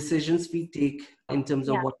decisions we take in terms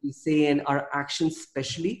of Yeah. what we say and our actions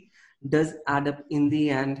especially does add up in the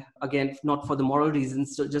end. Again, not for the moral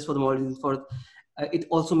reasons, so just for the moral reasons, for it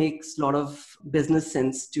also makes a lot of business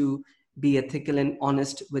sense to be ethical and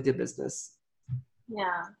honest with your business.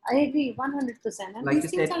 Yeah. I agree 100%. And Like these you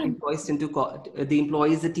things said, are employees important. tend to the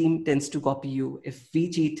employees, the team tends to copy you. If we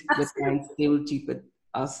cheat with Absolutely. clients, they will cheat with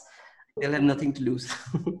us. They'll have nothing to lose.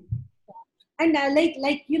 And like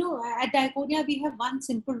at Dikonia we have one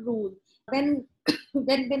simple rule. When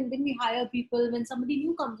when we hire people, when somebody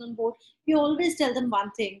new comes on board, we always tell them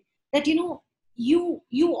one thing, that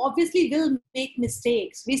you obviously will make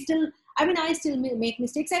mistakes. We still, I mean, I still make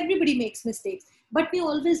mistakes. Everybody makes mistakes, but we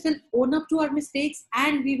always will own up to our mistakes,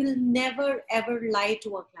 and we will never ever lie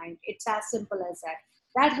to a client. It's as simple as that.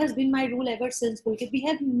 That has been my rule ever since Pulkit. We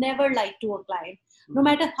have never lied to a client, no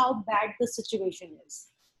matter how bad the situation is,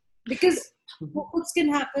 because hooks can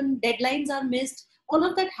happen, deadlines are missed, all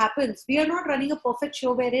of that happens. We are not running a perfect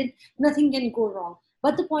show wherein nothing can go wrong.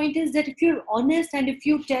 But the point is that if you're honest and if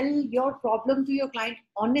you tell your problem to your client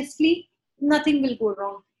honestly, nothing will go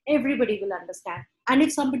wrong. Everybody will understand. And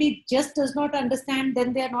if somebody just does not understand,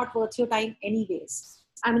 then they are not worth your time anyways.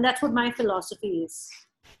 I mean, that's what my philosophy is.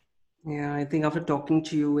 Yeah, I think after talking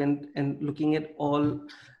to you and looking at all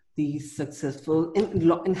these successful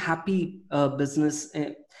and happy business,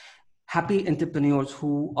 happy entrepreneurs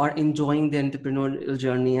who are enjoying the entrepreneurial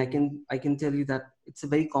journey, I can tell you that it's a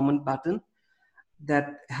very common pattern,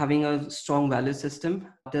 that having a strong value system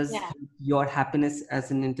does Yeah. help your happiness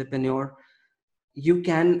as an entrepreneur. You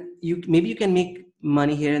maybe you can make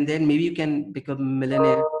money here and there, maybe you can become a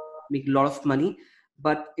millionaire, make a lot of money,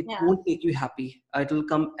 but it Yeah. won't make you happy. It will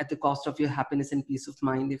come at the cost of your happiness and peace of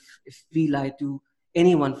mind if we lie to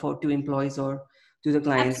anyone, for to employees or to the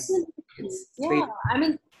clients. Absolutely. It's Yeah. very. I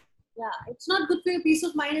mean, yeah, it's not good for your peace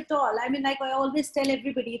of mind at all. I mean, like I always tell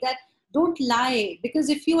everybody that don't lie, because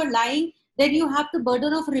if you are lying, then you have the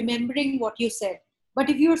burden of remembering what you said. But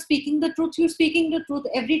if you're speaking the truth, you're speaking the truth.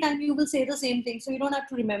 Every time you will say the same thing, so you don't have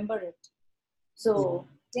to remember it. So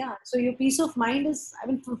yeah, so your peace of mind is, I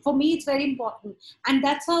mean, for me, it's very important, and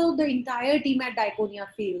that's how the entire team at Dikonia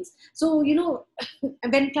feels. So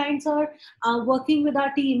when clients are working with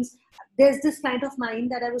our teams, there's this client of mine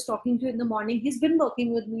that I was talking to in the morning. He's been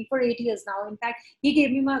working with me for 8 years now. In fact, he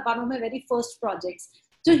gave me one of my very first projects.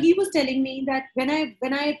 So he was telling me that when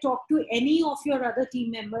I talk to any of your other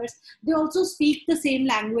team members, they also speak the same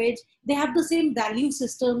language. They have the same value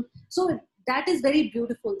system. So that is very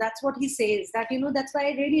beautiful. That's what he says. That that's why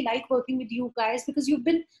I really like working with you guys, because you've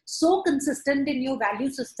been so consistent in your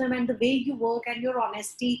value system and the way you work and your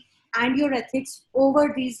honesty and your ethics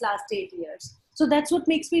over these last 8 years. So that's what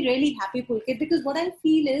makes me really happy, Pulkit, because what I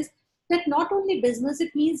feel is that not only business,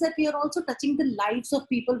 it means that we are also touching the lives of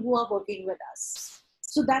people who are working with us.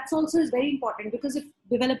 So that's also is very important, because if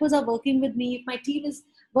developers are working with me, if my team is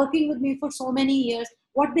working with me for so many years,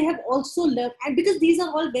 what they have also learned, and because these are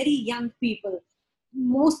all very young people,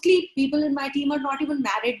 mostly people in my team are not even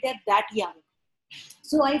married, they're that young.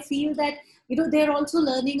 So I feel that they're also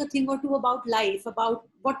learning a thing or two about life, about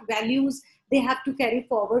what values they have to carry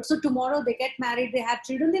forward. So tomorrow they get married, they have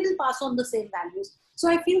children, they will pass on the same values. So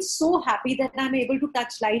I feel so happy that I'm able to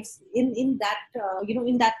touch lives in that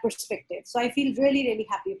in that perspective. So I feel really, really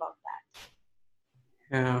happy about that.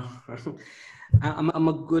 Yeah. I'm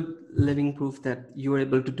a good living proof that you are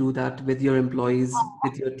able to do that with your employees,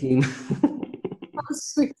 with your team. Oh,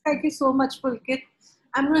 sweet. Thank you so much, Pulkit.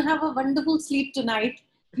 I'm going to have a wonderful sleep tonight.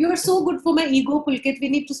 You're so good for my ego, Pulkit. We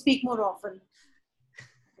need to speak more often.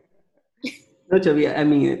 No, Chavi, I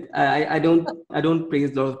mean it. I don't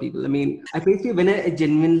praise a lot of people. I mean, I praise you when I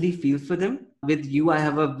genuinely feel for them. With you, I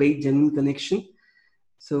have a very genuine connection.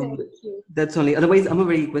 So Thank you. that's only. Otherwise, I'm a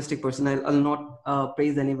very egoistic person. I'll not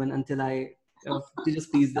praise anyone until I to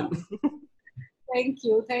just please them. Thank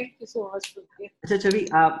you. Thank you so much, Pulkit. So, Chavi,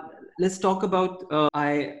 let's talk about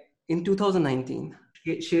I in 2019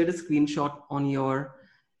 shared a screenshot on your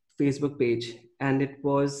Facebook page, and it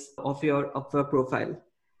was of your Upwork profile,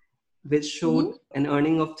 which showed Mm-hmm. an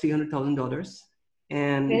earning of $300,000,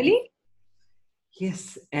 and Really?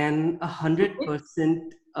 yes, and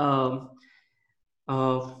 100%.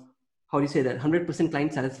 Uh, how do you say that? 100%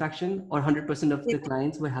 client satisfaction, or 100% of Yeah. the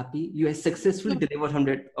clients were happy. You have successfully delivered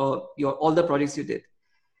 100 your all the projects you did.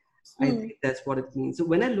 I Hmm. think that's what it means. So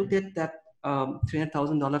when I looked at that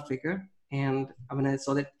 $300,000 figure, and when I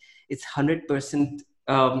saw that it's 100%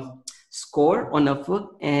 score on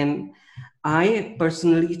Upwork, and I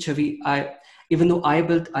personally, Chavi, I even though I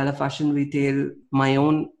built Isla Fashion Retail, my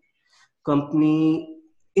own company,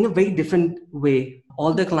 in a very different way.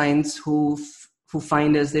 All the clients who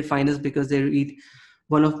find us, they find us because they read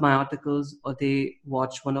one of my articles, or they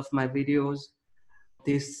watch one of my videos,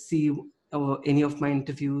 they see any of my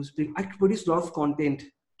interviews. I produce a lot of content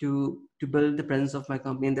to build the presence of my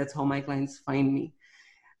company, and that's how my clients find me.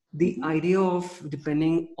 The Mm-hmm. idea of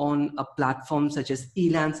depending on a platform such as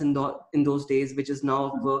Elance in those days, which is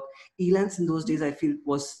now Upwork. Elance in those days, I feel,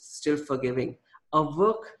 was still forgiving.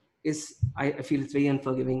 Upwork is, I feel, it's very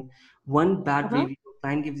unforgiving. One bad Uh-huh. review,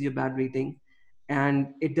 client gives you a bad rating,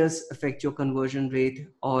 and it does affect your conversion rate,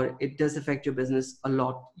 or it does affect your business a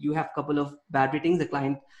lot. You have a couple of bad ratings, the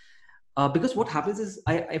client, because what happens is,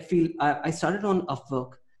 I feel I started on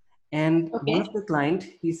Upwork, and one Okay. of the client,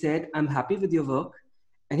 he said, "I'm happy with your work,"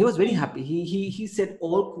 and he was very Hmm. happy. He said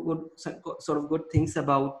all good, sort of good things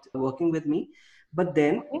about working with me, but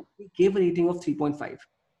then Okay. he gave a rating of 3.5.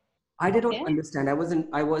 I did not Okay. understand.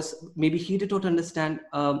 I was maybe he did not understand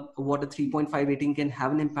what a 3.5 rating can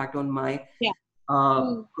have an impact on my Yeah.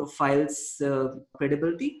 Hmm. profile's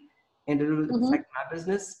credibility, and it will Mm-hmm. affect my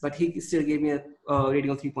business. But he still gave me a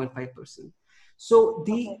rating of 3.5%. So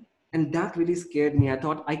Okay. and that really scared me. I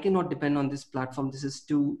thought, I cannot depend on this platform. This is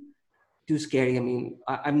too scary. I mean,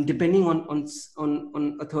 I'm depending on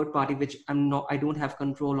a third party, which I don't have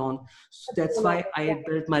control on. So that's Control of why it. Yeah. I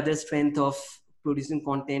built my the strength of producing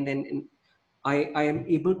content, and I am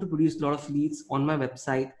able to produce a lot of leads on my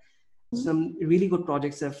website. Some really good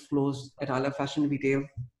projects have closed at Ala Fashion Retail,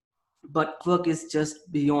 but work is just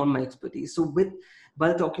beyond my expertise. So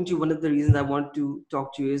while talking to you, one of the reasons I want to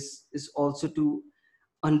talk to you is also to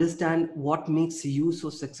understand what makes you so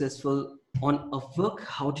successful on Upwork.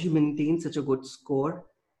 How do you maintain such a good score,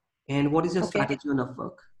 and what is your Okay. strategy on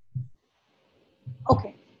Upwork?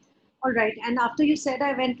 Okay. All right. And after you said,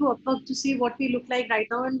 I went to Upwork to see what we look like right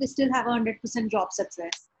now, and we still have 100% job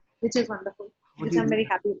success, which is wonderful, What which do you I'm do? very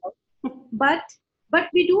happy about. But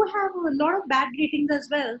we do have a lot of bad ratings as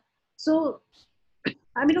well. So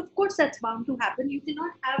I mean, of course, that's bound to happen. You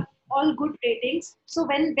cannot have all good ratings. So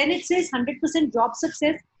when it says 100% job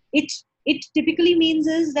success, it it typically means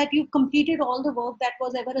is that you've completed all the work that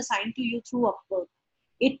was ever assigned to you through Upwork.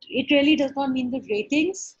 It really does not mean the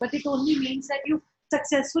ratings, but it only means that you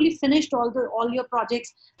successfully finished all your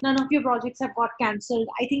projects. None of your projects have got cancelled.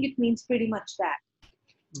 I think it means pretty much that.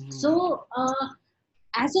 Mhm. So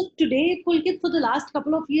As of today, Pulkit, for the last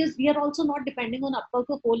couple of years, we are also not depending on Upwork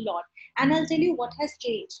a whole lot. And I'll tell you what has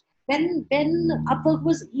changed. When Upwork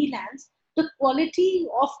was Elance, the quality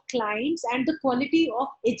of clients and the quality of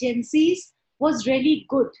agencies was really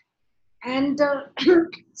good. And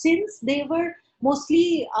since they were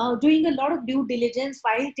mostly doing a lot of due diligence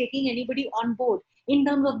while taking anybody on board in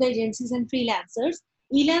terms of the agencies and freelancers,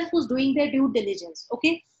 Elance was doing their due diligence.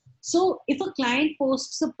 Okay, so if a client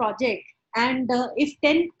posts a project and if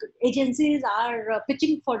 10 agencies are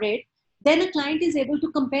pitching for it, then a client is able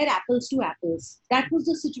to compare apples to apples. That was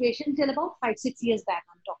the situation till about 5 6 years back,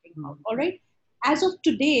 I'm talking about. All right, as of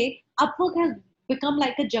today, Upwork has become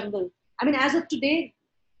like a jungle. I mean, as of today,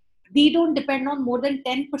 we don't depend on more than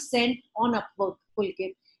 10% on Upwork,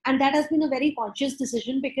 Pulkit. And that has been a very conscious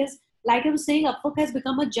decision because, like I was saying, Upwork has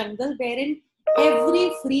become a jungle wherein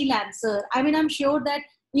every freelancer, I mean, I'm sure that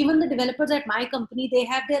even the developers at my company, they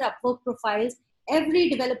have their Upwork profiles. Every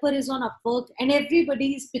developer is on Upwork and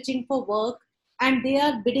everybody is pitching for work, and they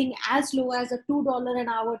are bidding as low as a $2 an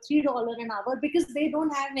hour, $3 an hour, because they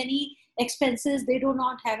don't have any expenses, they do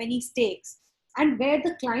not have any stakes. And where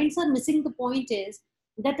the clients are missing the point is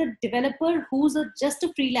that a developer who's just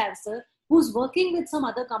a freelancer who's working with some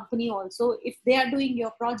other company also, if they are doing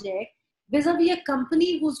your project, vis-a-vis a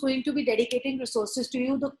company who's going to be dedicating resources to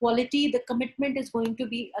you, the quality, the commitment is going to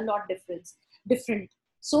be a lot different.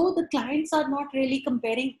 So the clients are not really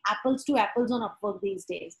comparing apples to apples on Upwork these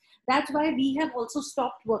days. That's why we have also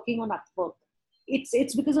stopped working on Upwork.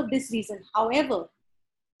 It's because of this reason. However,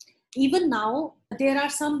 even now there are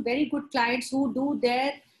some very good clients who do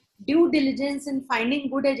their due diligence in finding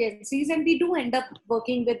good agencies, and we do end up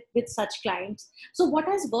working with such clients. So what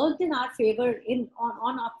has worked in our favor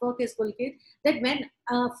on Upwork is, Pulkit, that when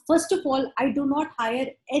first of all, I do not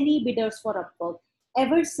hire any bidders for Upwork.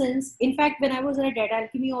 Ever since, in fact, when I was at Dead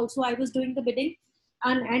Alchemy also, I was doing the bidding.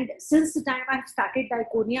 And since the time I've started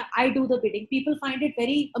Dikonia, I do the bidding. People find it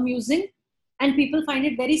very amusing, and people find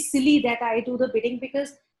it very silly that I do the bidding,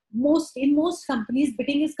 because most companies,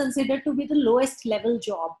 bidding is considered to be the lowest level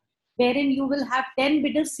job, wherein you will have 10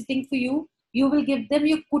 bidders sitting for you. You will give them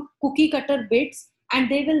your cookie cutter bids, and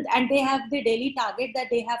they have the daily target that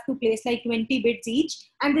they have to place like 20 bids each,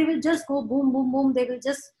 and they will just go boom boom boom, they will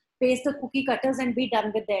just paste the cookie cutters and be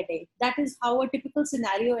done with their day. That is how a typical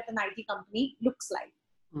scenario at an IT company looks like.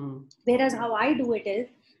 Whereas how I do it is,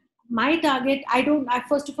 my target,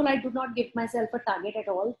 first of all, I do not give myself a target at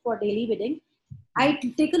all for daily bidding. I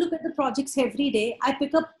take a look at the projects every day. I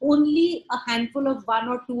pick up only a handful of 1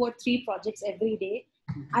 or 2 or 3 projects every day.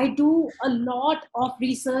 I do a lot of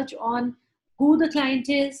research on who the client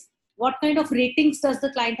is, what kind of ratings does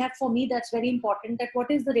the client have. For me, that's very important, that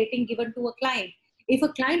what is the rating given to a client. If a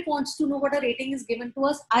client wants to know what a rating is given to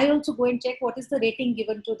us, I also go and check what is the rating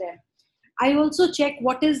given to them. I also check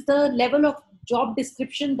what is the level of job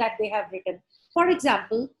description that they have written. For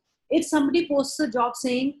example, if somebody posts a job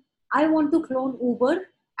saying, I want to clone Uber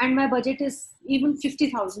and my budget is even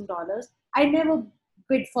 $50,000, I never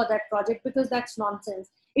bid for that project, because that's nonsense.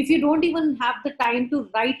 If you don't even have the time to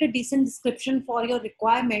write a decent description for your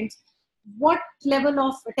requirements, what level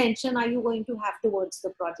of attention are you going to have towards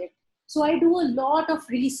the project? So I do a lot of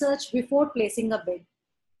research before placing a bid.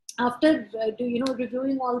 After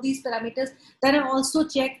reviewing all these parameters, then I also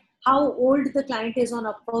check how old the client is on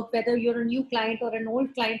Upwork, whether you're a new client or an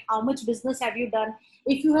old client, how much business have you done.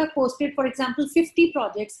 If you have posted, for example, 50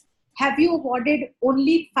 projects, have you awarded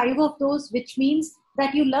only 5 of those, which means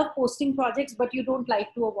that you love posting projects but you don't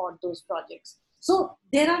like to award those projects. So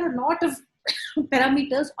there are a lot of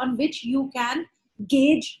parameters on which you can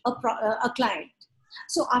gauge a client.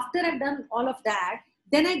 So after I've done all of that,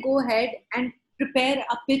 then I go ahead and prepare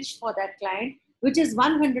a pitch for that client, which is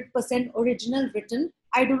 100% original written.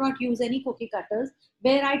 I do not use any cookie cutters,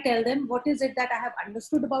 where I tell them what is it that I have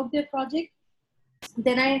understood about their project.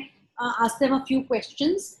 Then I ask them a few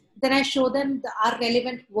questions. Then I show them our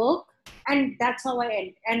relevant work, and that's how I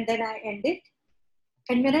end. And then I end it.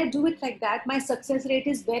 And when I do it like that, my success rate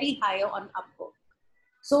is very high on Upwork.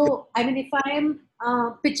 So, I mean, if I am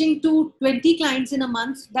pitching to 20 clients in a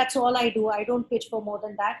month, that's all I do. I don't pitch for more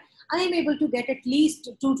than that. I am able to get at least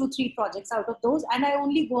 2 to 3 projects out of those, and I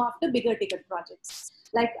only go after bigger ticket projects.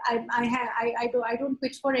 Like I don't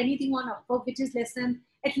pitch for anything on Upwork which is less than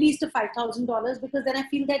at least $5,000, because then I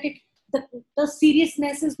feel that the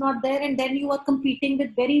seriousness is not there, and then you are competing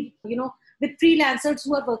with with freelancers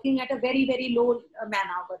who are working at a very very low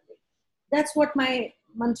man-hour rate. That's what my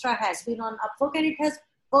mantra has been on Upwork, and it has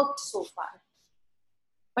worked so far.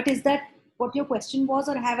 But is that what your question was,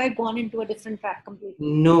 or have I gone into a different track completely?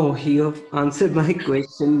 No, you have answered my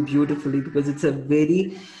question beautifully, because it's a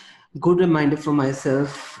very good reminder for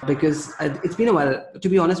myself, because it's been a while. To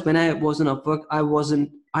be honest, when I was on Upwork, I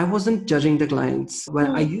wasn't judging the clients. When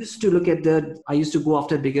I used to look at I used to go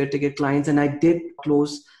after bigger ticket clients, and I did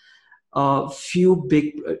close a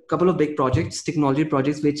couple of big projects, technology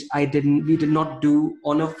projects, which we did not do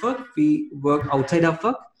on Upwork. We work outside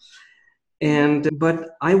Upwork. And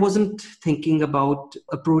but I wasn't thinking about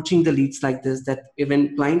approaching the leads like this, that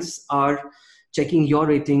even clients are checking your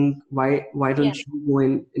rating, why Yeah, don't you go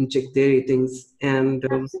in and check their ratings? And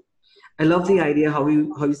absolutely. I love the idea how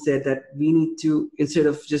you said that we need to, instead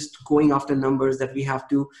of just going after numbers, that we have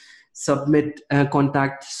to submit,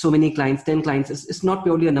 contact so many clients, 10 clients. It's not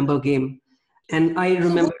purely a number game. And I So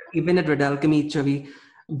remember even at Red Alchemy, Chavi,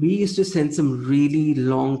 we used to send some really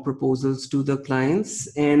long proposals to the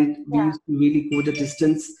clients, and we yeah, used to really go the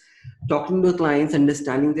distance talking to the clients,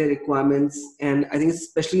 understanding their requirements. And I think it's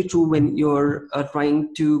especially true when you're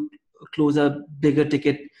trying to close a bigger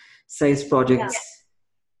ticket size yeah. projects.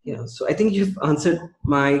 Yeah, so I think you've answered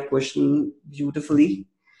my question beautifully.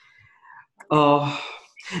 Uh,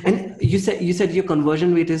 and you said your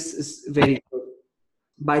conversion rate is very good.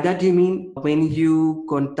 By that, do you mean when you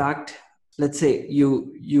contact, let's say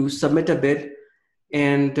you submit a bid,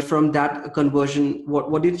 and from that conversion,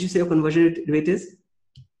 what did you say your conversion rate is?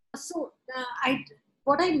 So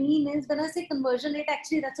what I mean is, when I say conversion rate,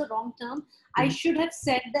 actually that's a wrong term. I Mhm. should have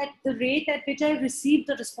said that the rate at which I receive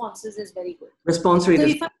the responses is very good. Response So rate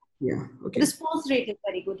is, if I yeah, okay. response rate is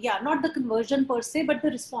very good, yeah, not the conversion per se, but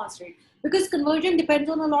the response rate, because conversion depends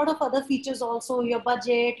on a lot of other features also, your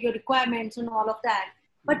budget, your requirements, and all of that.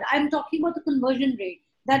 But I'm talking about the conversion rate,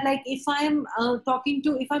 that like if I'm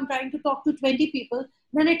trying to talk to 20 people,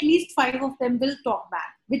 then at least 5 of them will talk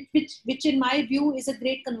back, which in my view is a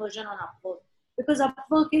great conversion on Upwork, because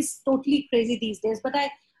Upwork is totally crazy these days.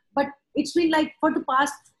 But it's been like for the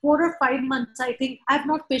past 4 or 5 months, I think I've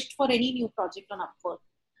not pitched for any new project on Upwork,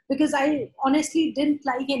 because I honestly didn't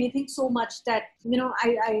like anything so much that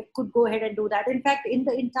I could go ahead and do that. In fact, in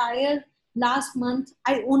the entire last month,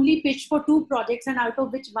 I only pitched for 2 projects, and out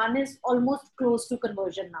of which one is almost close to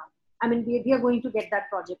conversion now. I mean, we are going to get that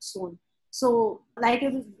project soon. So, like,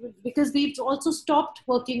 because we've also stopped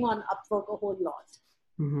working on Upwork a whole lot.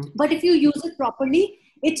 Mhm. But if you use it properly,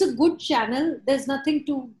 it's a good channel. There's nothing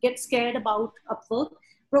to get scared about Upwork,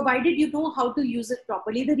 provided you know how to use it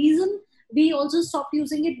properly. The reason we also stopped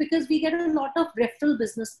using it, because we get a lot of referral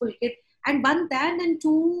business, Pulkit. And one, that, and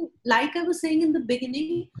two, like I was saying in the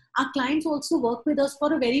beginning, our clients also work with us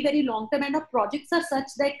for a very, very long time, and our projects are such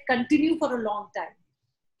that continue for a long time.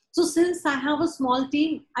 So since I have a small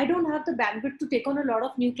team, I don't have the bandwidth to take on a lot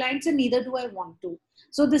of new clients, and neither do I want to.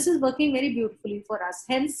 So this is working very beautifully for us.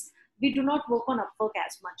 Hence, we do not work on Upwork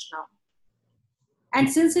as much now. And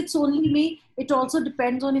since it's only me, it also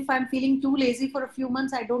depends on, if I'm feeling too lazy for a few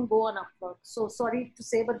months, I don't go on Upwork. So sorry to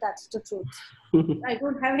say, but that's the truth. I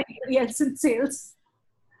don't have anybody else in sales.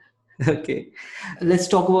 Okay. Let's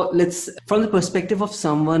from the perspective of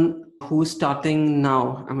someone who's starting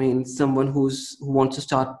now. I mean, someone who wants to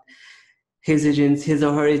start his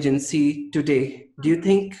or her agency today. Do you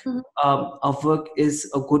think Mhm. Upwork is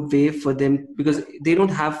a good way for them, because they don't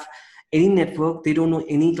have any network, they don't know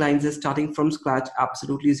any clients, they're starting from scratch,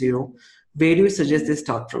 absolutely zero. Where do you suggest they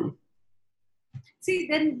start from? See,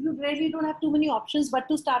 then you really don't have too many options but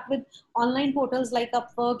to start with online portals like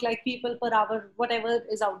Upwork, like People Per Hour, whatever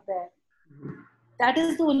is out there. That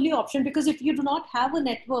is the only option, because if you do not have a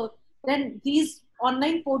network, then these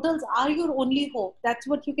online portals are your only hope. That's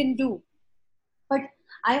what you can do. But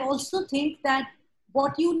I also think that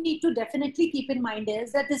what you need to definitely keep in mind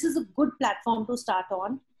is that this is a good platform to start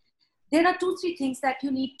on. There are 2 3 things that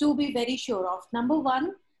you need to be very sure of. Number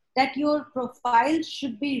one, that your profile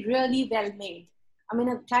should be really well made. I mean,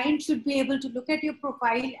 a client should be able to look at your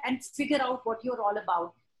profile and figure out what you're all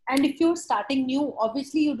about. And if you're starting new,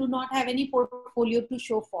 obviously you do not have any portfolio to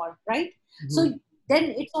show for, right? So Mhm. then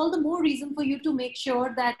it's all the more reason for you to make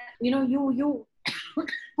sure that you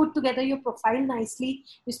put together your profile nicely.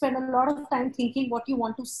 You spend a lot of time thinking what you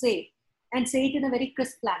want to say, and say it in a very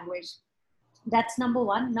crisp language. That's number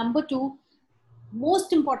one. Number two,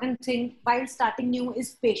 most important thing while starting new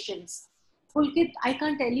is patience. Pulkit, I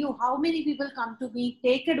can't tell you how many people come to me,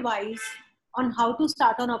 take advice on how to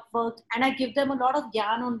start on Upwork, and I give them a lot of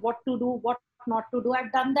gyan on what to do, what not to do.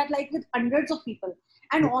 I've done that like with hundreds of people,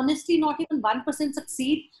 and honestly, not even 1%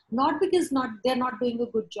 succeed. Not because not they're not doing a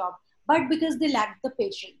good job, but because they lack the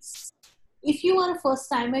patience. If you are a first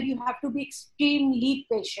timer, you have to be extremely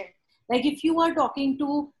patient. Like if you are talking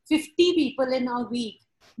to 50 people in a week,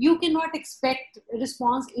 you cannot expect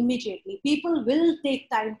response immediately. People will take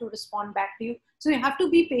time to respond back to you. So you have to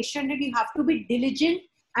be patient and you have to be diligent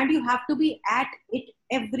and you have to be at it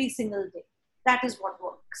every single day. That is what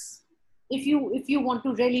works. If you want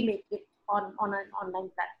to really make it on an online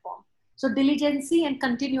platform. So diligence and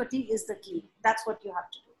continuity is the key. That's what you have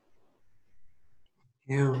to do.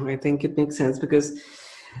 Yeah, I think it makes sense because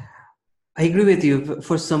I agree with you.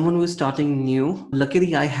 For someone who's starting new,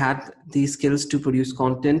 luckily I had these skills to produce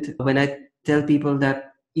content. When I tell people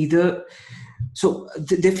that either, so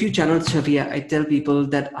there are few channels, Chhavi, I tell people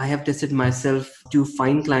that I have tested myself to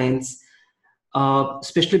find clients,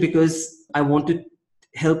 especially because I want to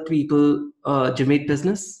help people generate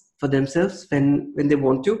business for themselves when they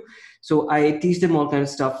want to. So I teach them all kinds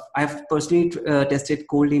of stuff. I've personally tested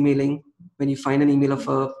cold emailing. When you find an email of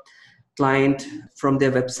a client from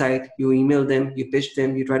their website, you email them, you pitch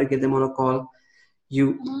them, you try to get them on a call.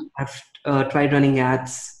 You Mm-hmm. have tried running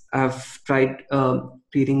ads. I've tried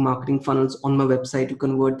creating marketing funnels on my website to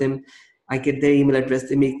convert them. I get their email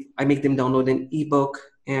address. I make them download an ebook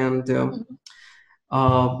and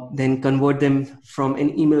Mm-hmm. then convert them from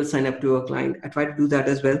an email sign up to a client. I try to do that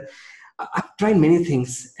as well. I've tried many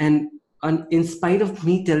things, and in spite of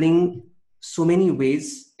me telling so many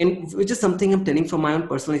ways, and which is something I'm telling from my own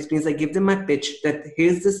personal experience, I give them my pitch that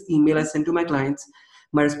here's this email I send to my clients.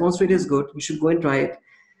 My response rate is good. You should go and try it.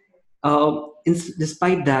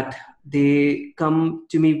 Despite that, they come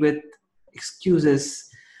to me with excuses,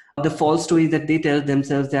 the false story that they tell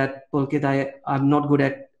themselves that, Pulkit, I'm not good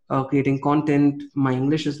at creating content, my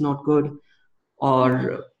English is not good, Mm-hmm.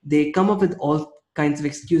 or they come up with all kinds of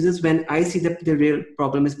excuses when I see that the real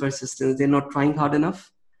problem is persistence. They're not trying hard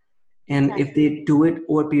enough. And if Exactly. they do it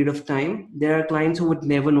over a period of time, there are clients who would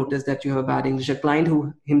never notice that you have a bad English. A client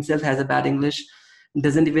who himself has a bad English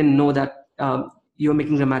doesn't even know that you're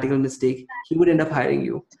making grammatical mistake. He would end up hiring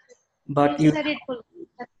you. But You you, said it fully.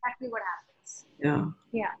 That's exactly what happens. yeah.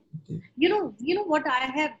 Yeah. You know what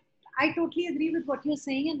I totally agree with what you're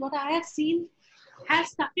saying, and what I have seen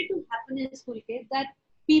has started to happen is, Pulkit, that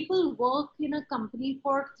people work in a company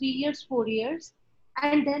for 3 years, 4 years,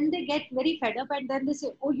 and then they get very fed up, and then they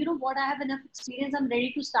say, "Oh, you know what? I have enough experience. I'm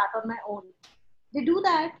ready to start on my own." They do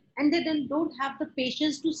that, and they then don't have the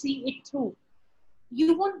patience to see it through.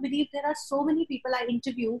 You won't believe there are so many people I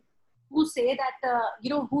interview who say that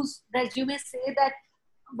whose resumes say that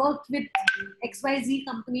worked with XYZ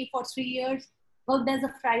company for 3 years, worked as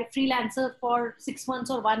a freelancer for 6 months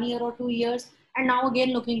or 1 year or 2 years, and now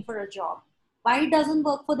again looking for a job. Why it doesn't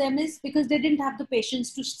work for them is because they didn't have the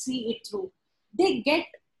patience to see it through. They get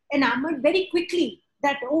enamored very quickly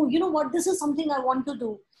that, oh, you know what, this is something I want to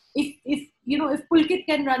do. If Pulkit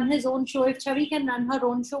can run his own show, if Chhavi can run her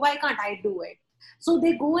own show, why can't I do it? So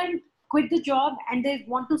they go and quit the job and they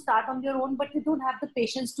want to start on their own, but they don't have the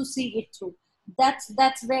patience to see it through.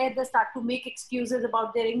 That's where they start to make excuses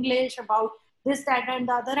about their English, about this, that, and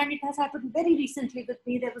the other. And it has happened very recently with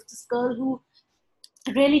me. There was this girl who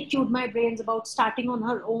really chewed my brains about starting on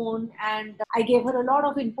her own, and I gave her a lot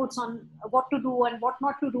of inputs on what to do and what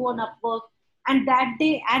not to do on Upwork. And that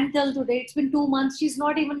day and till today, it's been 2 months, she's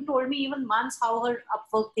not even told me even months how her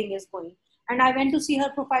Upwork thing is going. And I went to see her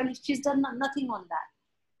profile, she's done nothing on that.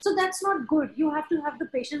 So that's not good. You have to have the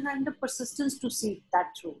patience and the persistence to see that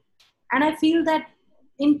through. And I feel that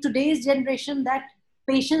in today's generation, that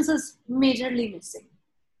patience is majorly missing,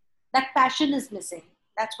 that passion is missing.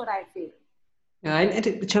 That's what I feel. Yeah, and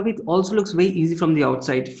Chavi, it also looks very easy from the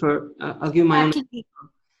outside. I'll give my own. Exactly.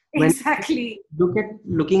 When Exactly.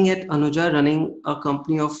 looking at Anuja running a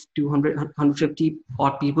company of 200, 150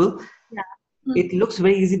 odd people, Yeah. Mm. it looks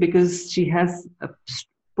very easy because she has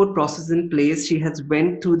put process in place. She has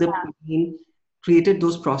went through the Yeah. pain, created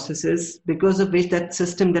those processes because of which that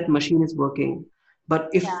system, that machine is working. But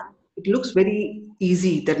if Yeah. it looks very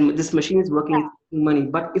easy that this machine is working, Yeah. it's making money.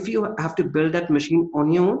 But if you have to build that machine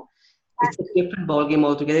on your own, it's a Exactly. different ballgame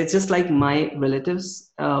altogether. It's just like my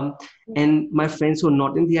relatives Yeah. and my friends who are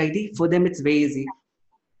not in the IT. For them, it's very easy.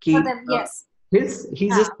 For He them, yes. he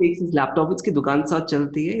Yeah. just takes his laptop. उसकी दुकान साथ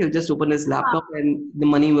चलती है. He'll just open his हाँ, laptop and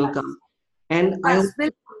the money will बस come. And बस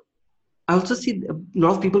बिल्कुल. I also see a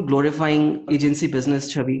lot of people glorifying agency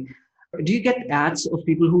business, Chavi. Do you get ads of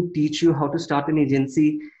people who teach you how to start an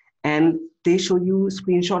agency and they show you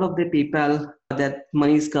screenshot of their PayPal that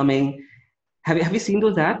money is coming? Have you seen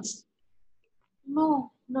those ads?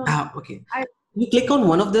 No, no. Ah, okay. I You click on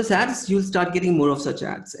one of those ads, you'll start getting more of such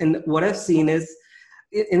ads. And what I've seen is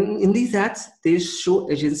in these ads, they show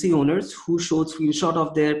agency owners who show screenshot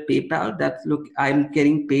of their PayPal that look, I'm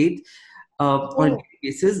getting paid on a oh daily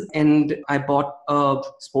basis, and I bought a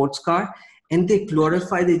sports car. And they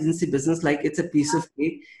glorify the agency business like it's a piece of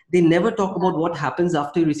cake. They never talk yeah about what happens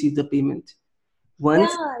after you receive the payment.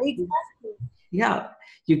 Once, yeah exactly. yeah,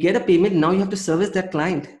 You get a payment, now you have to service that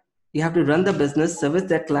client. You have to run the business, service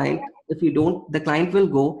that client. If you don't, the client will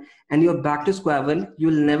go and you're back to square one.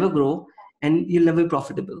 You'll never grow and you'll never be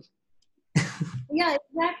profitable. Yeah,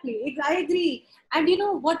 exactly. I agree. And you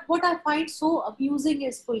know what I find so amusing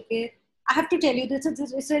is, Pulkit, I have to tell you this.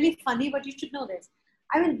 It's really funny, but you should know this.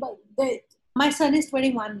 I mean, my son is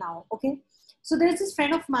 21 now. Okay, so there's this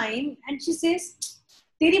friend of mine, and she says,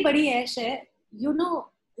 "Teri badi aish hai. You know,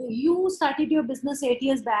 you started your business 8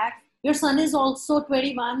 years back. Your son is also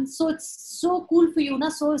 21, so it's so cool for you, na?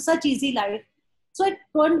 So such easy life." So I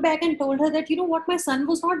turned back and told her that, you know what, my son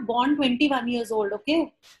was not born 21 years old,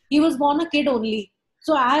 okay? He was born a kid only.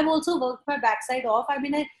 So I have also worked my backside off. I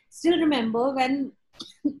mean, I still remember when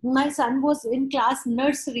my son was in class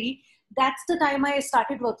nursery, that's the time I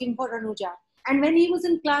started working for Anuja. And when he was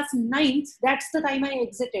in class ninth, that's the time I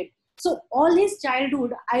exited. So all his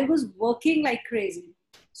childhood, I was working like crazy.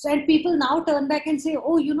 So and people now turn back and say,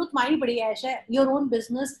 oh, you know, तुम्हारी बड़ी ऐश है, your own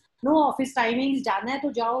business, no office timings, जाना है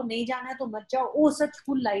तो जाओ, नहीं जाना है तो मत जाओ. Oh, such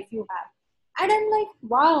cool life you have. And I'm like,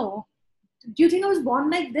 wow, do you think I was born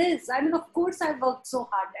like this? I mean, of course I worked so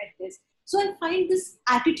hard at this. So I find this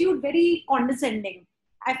attitude very condescending.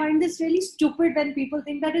 I find this really stupid when people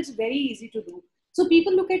think that it's very easy to do. So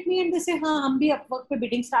people look at me and they say, हाँ हम भी Upwork पे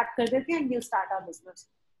bidding start कर देते हैं and we'll start our business.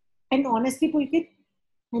 And honestly, Pulkit,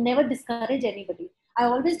 I never discourage anybody. I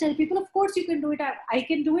always tell people, of course you can do it. I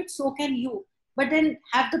can do it, so can you. But then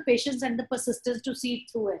have the patience and the persistence to see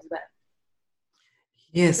it through as well.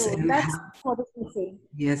 Yes, So and that's what I'm saying.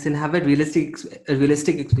 yes, and have a realistic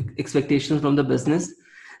expectations from the business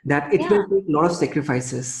that it will Yeah, take a lot of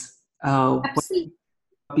sacrifices. What absolutely.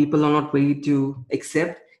 people are not ready to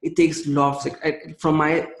accept. It takes a lot of from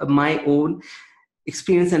my own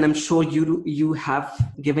experience, and I'm sure you have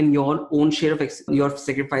given your own share of your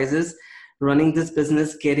sacrifices running this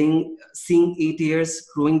business, seeing 8 years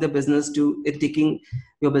growing the business to it taking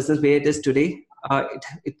your business where it is today.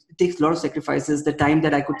 It takes a lot of sacrifices. The time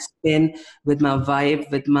that I could spend with my wife,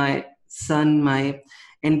 with my son,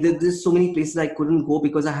 there's so many places I couldn't go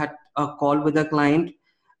because I had a call with a client.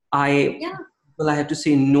 I Yeah, I had to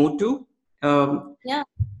say no to. yeah.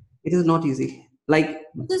 It is not easy. Like,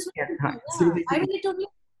 This yeah, yeah. I mean, it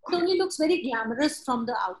only looks very glamorous from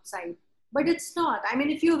the outside, but it's not. I mean,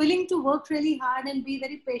 if you're willing to work really hard and be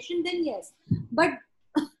very patient, then yes. But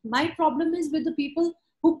my problem is with the people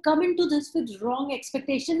who come into this with wrong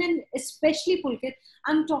expectation, and especially Pulkit,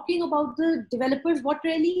 I'm talking about the developers. What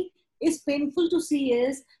really is painful to see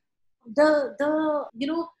is the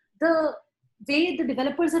the way the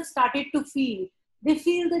developers have started to feel. They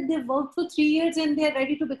feel that they've worked for 3 years and they're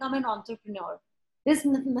ready to become an entrepreneur. There's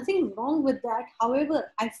nothing wrong with that.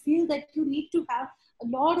 However, I feel that you need to have a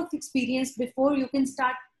lot of experience before you can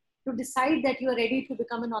start to decide that you're ready to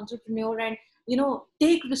become an entrepreneur and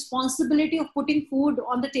take responsibility of putting food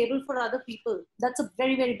on the table for other people. That's a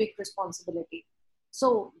very, very big responsibility.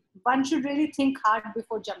 So one should really think hard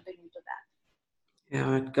before jumping into that.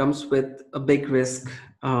 Yeah, it comes with a big risk.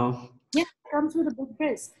 Yeah, it comes with a big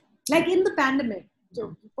risk. Like in the pandemic,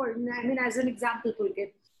 as an example,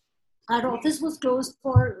 Pulkit, our office was closed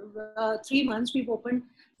for 3 months. We've opened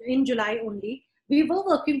in July only. We were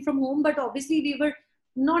working from home, but obviously we were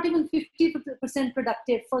not even 50%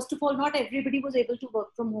 productive. First of all, not everybody was able to work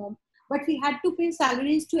from home, but we had to pay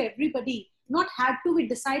salaries to everybody. Not had to, we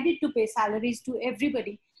decided to pay salaries to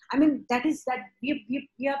everybody. I mean, that is that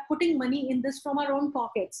we are putting money in this from our own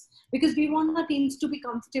pockets because we want our teams to be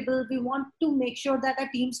comfortable. We want to make sure that our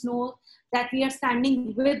teams know that we are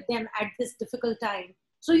standing with them at this difficult time.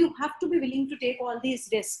 So you have to be willing to take all these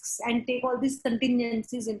risks and take all these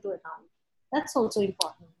contingencies into account. That's also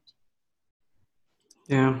important.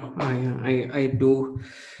 Yeah, I do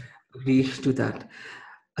agree to that.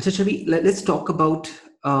 Acha, Chhavi, let's talk about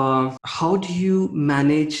how do you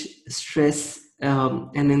manage stress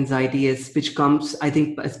and anxiety which comes, I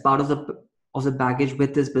think, as part of the baggage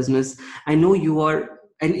with this business. I know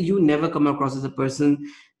you never come across as a person,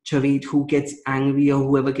 Chhavi, who gets angry or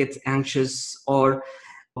whoever gets anxious or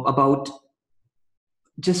about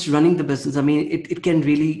just running the business. I mean, it can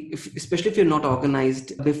really, especially if you're not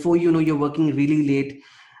organized, before you know, you're working really late.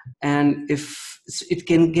 And if it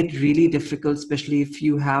can get really difficult, especially if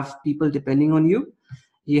you have people depending on you,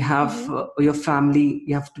 you have Mm-hmm. your family,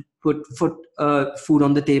 you have to put food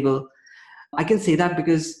on the table. I can say that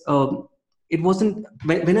because it wasn't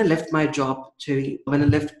when I left my job, Cherry, when I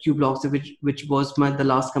left Q Blocks, which was the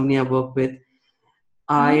last company I worked with.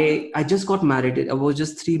 Mm-hmm. I just got married. I was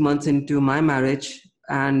just 3 months into my marriage,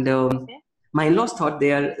 and Okay. my in-laws thought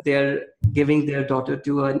they are giving their daughter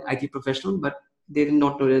to an IT professional, but they did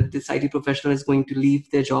not know that this IT professional is going to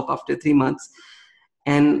leave their job after 3 months.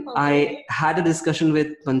 And Okay. I had a discussion with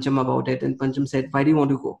Pancham about it, and Pancham said, "Why do you want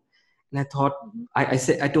to go?" And I thought, Mhm.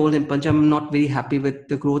 I told him, Pancham, I'm not very happy with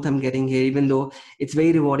the growth I'm getting here, even though it's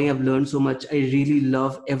very rewarding. I've learned so much. I really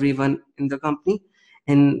love everyone in the company,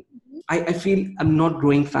 and Mhm. I feel I'm not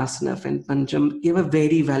growing fast enough. And Pancham gave a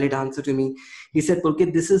very valid answer to me. He said,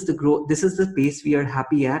 Pulkit, this is the growth, this is the pace we are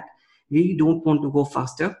happy at. We don't want to go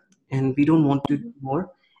faster, and we don't want to do Mhm.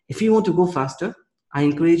 more. If you want to go faster, I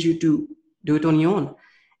encourage you to do it on your own.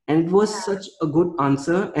 And it was Yeah. such a good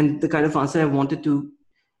answer, and the kind of answer I wanted to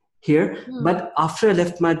here. Hmm. But after I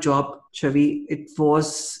left my job, Chavi, it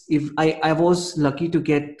was, if I was lucky to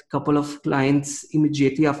get a couple of clients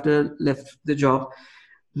immediately after left the job.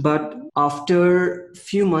 But Mhm. after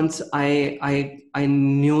few months, I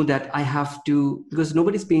knew that I have to, because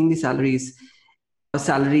nobody's paying the salaries.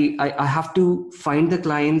 Salary, I have to find the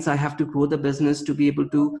clients, I have to grow the business to be able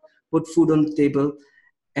to put food on the table.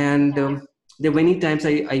 And Yeah. there were many times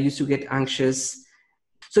I used to get anxious.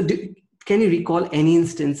 So, can you recall any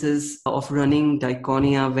instances of running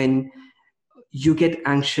Dikonia when you get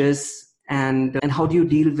anxious, and how do you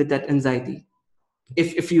deal with that anxiety?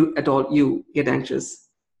 If you at all you get anxious.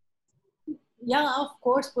 Yeah, of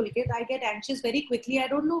course, Pulkit. I get anxious very quickly. I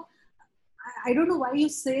don't know. I don't know why you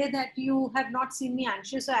say that you have not seen me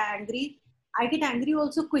anxious or angry. I get angry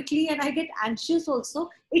also quickly and I get anxious also.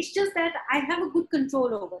 It's just that I have a good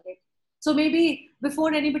control over it. So maybe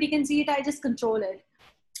before anybody can see it, I just control it.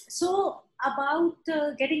 So about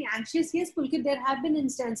getting anxious, yes, Pulkit, there have been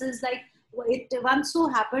instances like it once so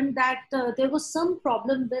happened that there was some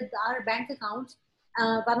problem with our bank accounts,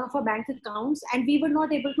 one of our bank accounts, and we were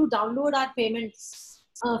not able to download our payments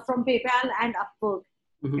from PayPal and Upwork,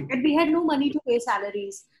 Mhm. and we had no money to pay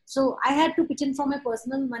salaries. So I had to pitch in from my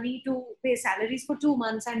personal money to pay salaries for 2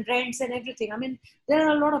 months and rents and everything. I mean, there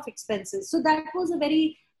are a lot of expenses. So that was a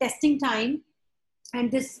very testing time,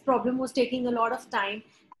 and this problem was taking a lot of time.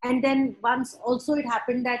 And then once also it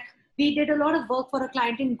happened that we did a lot of work for a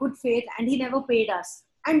client in good faith and he never paid us,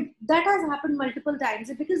 and that has happened multiple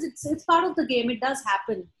times because it's part of the game. It does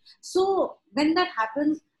happen. So when that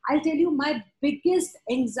happens, I'll tell you, my biggest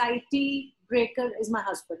anxiety breaker is my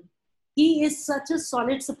husband. He is such a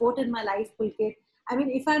solid support in my life, Pulkit. I mean,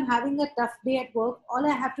 if I'm having a tough day at work, all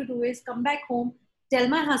I have to do is come back home, tell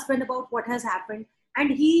my husband about what has happened,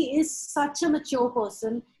 and he is such a mature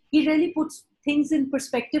person. He really puts things in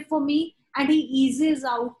perspective for me, and he eases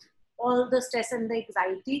out all the stress and the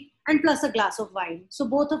anxiety, and plus a glass of wine. So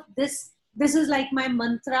both of this is like my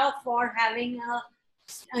mantra for having a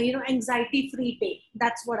anxiety free day.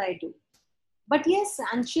 That's what I do. But yes,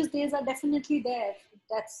 anxious days are definitely there.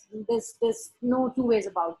 That's there's no two ways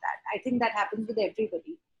about that. I think that happens with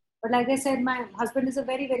everybody. But like I said, my husband is a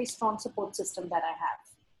very, very strong support system that I have.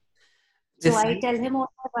 So This I tell him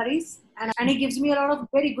all my worries, and he gives me a lot of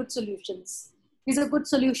very good solutions. He's a good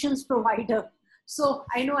solutions provider. So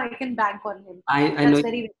I know I can bank on him. I know That's it's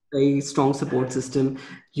very, a strong support system.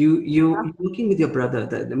 You're working with your brother.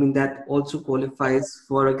 That, I mean, that also qualifies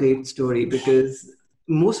for a great story, because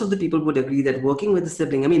most of the people would agree that working with a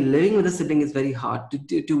sibling, I mean, living with a sibling is very hard. To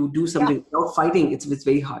do yeah, something without fighting, it's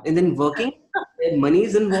very hard. And then working, where money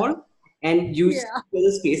is involved, and you yeah. see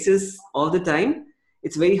the spaces all the time,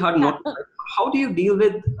 it's very hard not to fight. How do you deal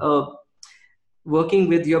with working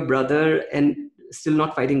with your brother and still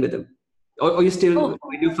not fighting with him, or you still Oh,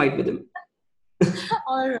 do fight with him?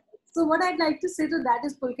 all right. So what I'd like to say to that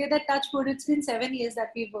is, Pulke, that touch wood, it's been 7 years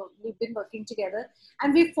that we've been working together,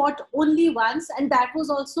 and we fought only once, and that was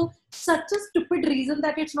also such a stupid reason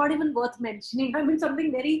that it's not even worth mentioning. I mean,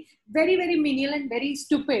 something very, very, very menial and very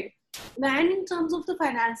stupid. And in terms of the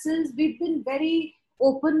finances, we've been very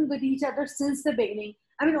open with each other since the beginning.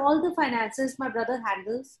 I mean, all the finances my brother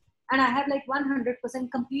handles, and I have like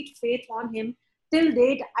 100% complete faith on him. Till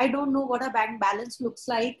date, I don't know what a bank balance looks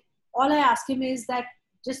like. All I ask him is that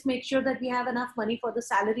just make sure that we have enough money for the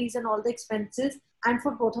salaries and all the expenses and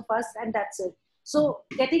for both of us, and that's it. So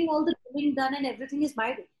getting all the billing done and everything is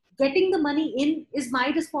my, getting the money in is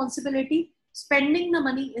my responsibility, spending the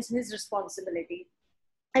money is his responsibility,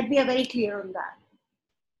 and we are very clear on that.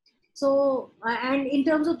 So, and in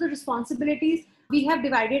terms of the responsibilities, we have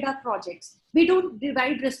divided our projects. We don't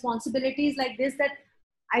divide responsibilities like this, that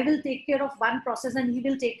I will take care of one process and he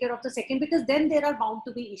will take care of the second, because then there are bound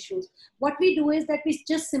to be issues. What we do is that we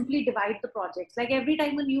just simply divide the projects. Like every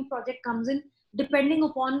time a new project comes in, depending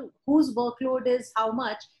upon whose workload is how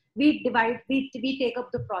much, we take up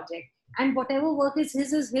the project. And whatever work is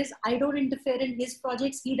his. I don't interfere in his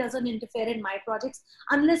projects. He doesn't interfere in my projects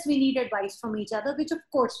unless we need advice from each other, which of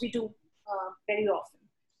course we do very often.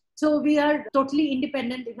 So we are totally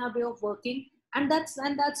independent in our way of working, and that's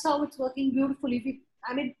how it's working beautifully.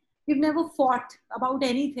 I mean, we've never fought about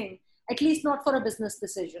anything, at least not for a business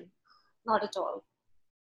decision. Not at all.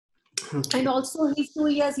 And Okay. also, he's 2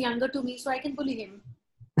 years younger to me, so I can bully him.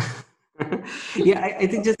 Yeah, I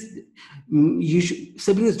think just you should,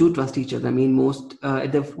 siblings do trust each other. I mean, most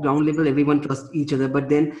at the ground level, everyone trusts each other, but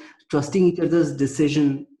then trusting each other's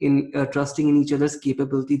decision, in trusting in each other's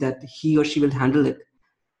capability that he or she will handle it.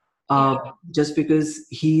 Yeah. Just because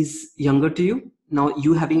he's younger to you, now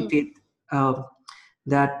you having Hmm. faith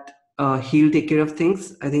that he'll take care of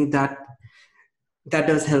things. I think that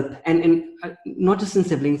does help, and not just in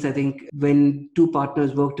siblings. I think when two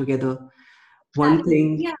partners work together, one Exactly.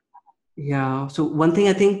 thing, Yeah. yeah. So one thing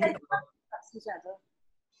I think Like, trust each other.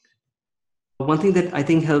 one thing that I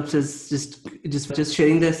think helps is just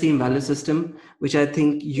sharing the same value system, which I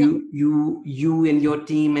think Yeah. you and your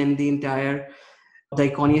team and the entire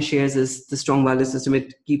Dikonia shares is the strong value system.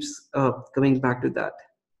 It keeps coming back to that.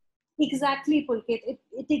 Exactly, Pulkit.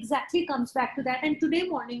 It exactly comes back to that. And today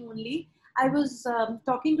morning only, I was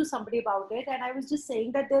talking to somebody about it, and I was just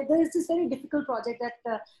saying that there is this very difficult project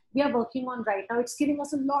that we are working on right now. It's giving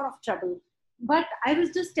us a lot of trouble. But I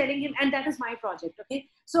was just telling him, and that is my project, okay?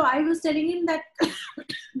 So I was telling him that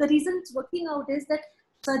the reason it's working out is that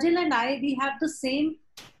Sajil and I, we have the same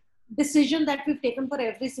decision that we've taken for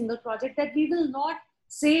every single project, that we will not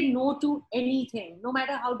say no to anything, no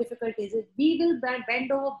matter how difficult it is. We will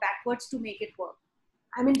bend over backwards to make it work.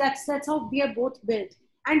 I mean, that's how we are both built,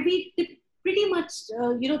 and we pretty much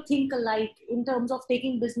think alike in terms of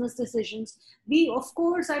taking business decisions. We, of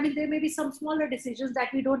course, I mean, there may be some smaller decisions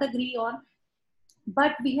that we don't agree on,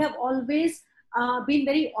 but we have always been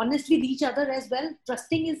very honest with each other as well.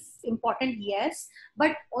 Trusting is important, yes,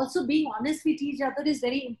 but also being honest with each other is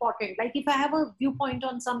very important. Like, if I have a viewpoint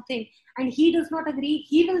on something and he does not agree,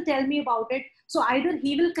 he will tell me about it. So either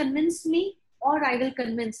he will convince me or I will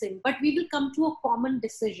convince him, but we will come to a common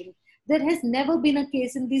decision. There has never been a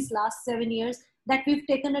case in these last 7 years that we've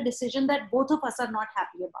taken a decision that both of us are not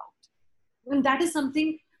happy about. And that is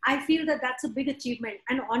something I feel that that's a big achievement.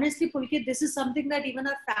 And honestly, Pulkit, this is something that even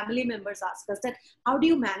our family members ask us, that how do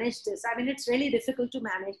you manage this? I mean, it's really difficult to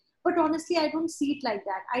manage. But honestly, I don't see it like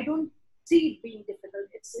that. I don't see it being difficult.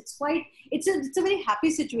 It's quite it's a very happy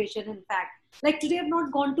situation, in fact. Like, today I've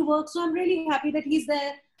not gone to work, so I'm really happy that he's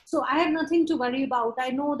there. So I have nothing to worry about. I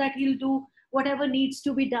know that he'll do whatever needs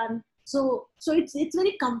to be done. So it's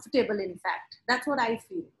very comfortable, in fact. That's what I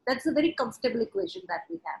feel. That's a very comfortable equation that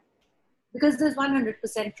we have, because there's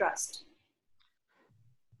 100% trust.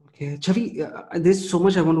 Okay, Chavi, there's so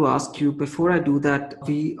much I want to ask you. Before I do that,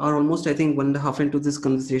 we are almost, I think, 1.5 into this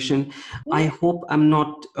conversation. I Yeah. hope I'm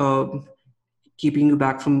not keeping you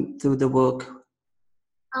back from the work.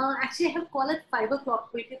 Actually, I have call at 5 o'clock.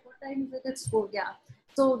 Wait, what time is it? It's 4. Yeah.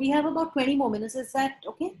 So we have about 20 more minutes. Is that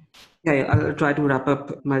okay? Yeah, yeah, I'll try to wrap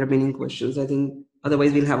up my remaining questions. I think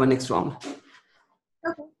otherwise we'll have a next round.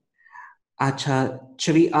 Okay. Acha,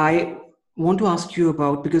 Chavi, I want to ask you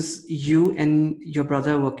about, because you and your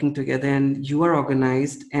brother are working together and you are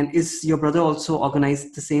organized. And is your brother also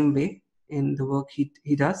organized the same way in the work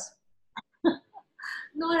he does?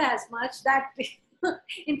 Not as much. That,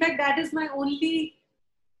 in fact, that is my only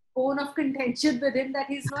bone of contention with him, that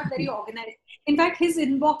he's not very organized. In fact, his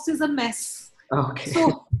inbox is a mess. Okay.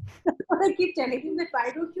 So I keep telling him that,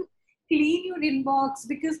 why don't you clean your inbox?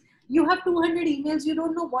 Because you have 200 emails, you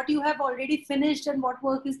don't know what you have already finished and what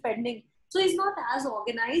work is pending. So he's not as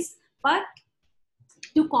organized. But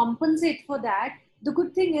to compensate for that, the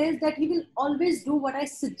good thing is that he will always do what I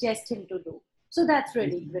suggest him to do. So that's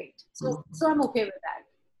really great. So I'm okay with that.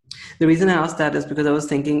 The reason I asked that is because I was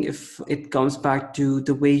thinking, if it comes back to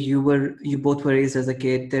the way you both were raised as a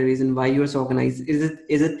kid, the reason why you're so organized, is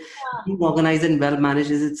it being organized and well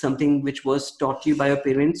managed? Is it something which was taught to you by your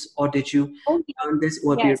parents, or did you Oh, yes. learn this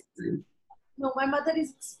over a period Yes. of time? No, my mother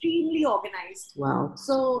is extremely organized. Wow.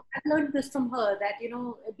 So I learned this from her, that,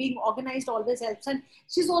 being organized always helps. And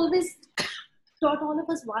she's always taught all of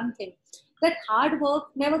us one thing, that hard work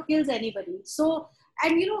never kills anybody. So,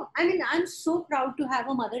 and I mean, I'm so proud to have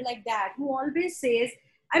a mother like that, who always says,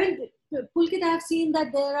 I mean, Pulkit, I have seen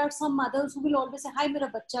that there are some mothers who will always say, "Hi,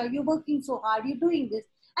 mera bacha, you're working so hard, you're doing this."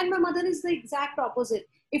 And my mother is the exact opposite.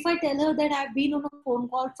 If I tell her that I've been on a phone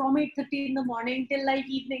call from 8:30 in the morning till like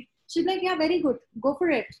evening, she's like, "Yeah, very good, go for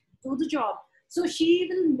it, do the job." So she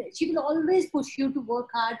will always push you to work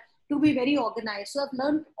hard, to be very organized. So I've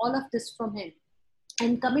learned all of this from him.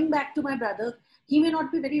 And coming back to my brother, he may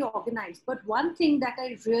not be very organized, but one thing that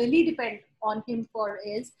I really depend on him for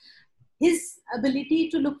is his ability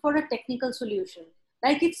to look for a technical solution.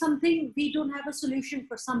 Like, if something, we don't have a solution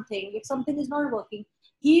for something, if something is not working,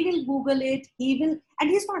 he will Google it. And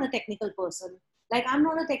he's not a technical person. Like, I'm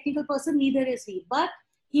not a technical person, neither is he, but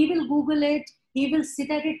he will Google it, he will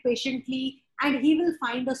sit at it patiently, and he will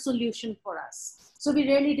find a solution for us. So we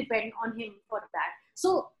really depend on him for that.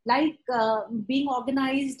 So like being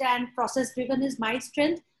organized and process driven is my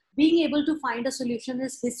strength, being able to find a solution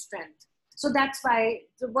is his strength. So that's why,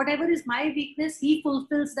 so whatever is my weakness, he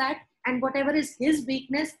fulfills that, and whatever is his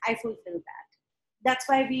weakness, I fulfill that. That's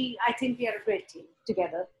why I think we are a great team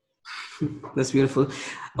together. That's beautiful.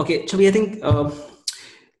 Okay, Chhavi, I think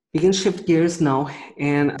we can shift gears now.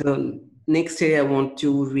 And the next area I want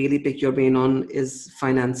to really pick your brain on is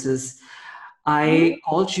finances. I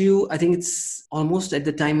called you, I think it's almost at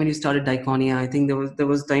the time when you started Dikonia. I think there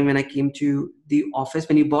was time when I came to the office,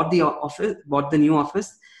 when you bought the new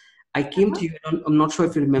office. I came to you, I'm not sure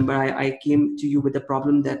if you remember, I came to you with the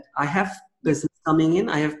problem that I have business coming in,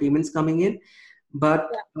 I have payments coming in, but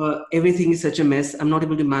everything is such a mess. I'm not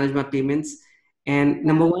able to manage my payments. And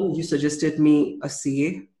number one, you suggested me a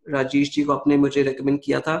CA. Rajesh ji ko apne mujhe recommend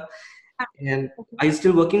kiya tha. And are you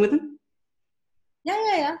still working with him?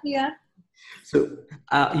 Yeah. So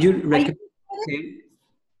you recommended him,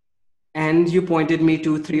 and you pointed me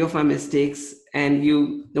to three of my mistakes. And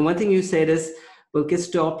the one thing you said is, Pulkit,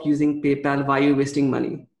 stop using PayPal. Why are you wasting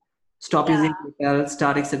money? Stop using PayPal.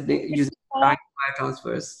 Start accepting using bank wire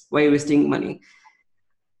transfers. Why are you wasting money?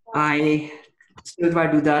 I still try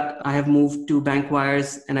to do that. I have moved to bank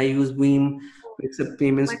wires, and I use Veeam to accept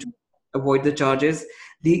payments to avoid the charges.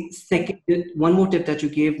 The second, one more tip that you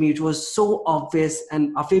gave me, it was so obvious.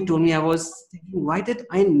 And after you told me, I was thinking, why did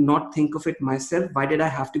I not think of it myself? Why did I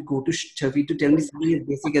have to go to Chhavi to tell me something as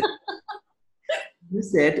basic as you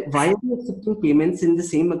said? Why are you accepting payments in the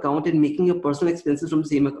same account and making your personal expenses from the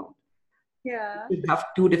same account? Yeah. You have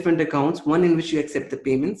two different accounts, one in which you accept the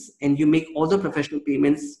payments and you make all the professional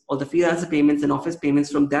payments, all the freelancer payments and office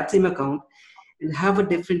payments from that same account, and have a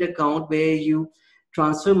different account where you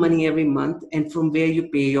transfer money every month and from where you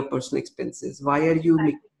pay your personal expenses. Why are you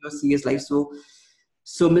making your CS life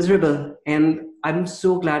so miserable? And I'm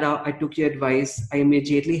so glad I took your advice. I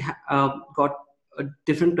immediately got a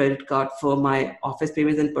different credit card for my office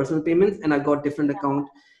payments and personal payments, and I got different account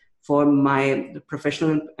for my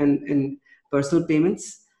professional and personal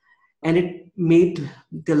payments. And it made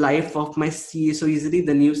the life of my CA so easily.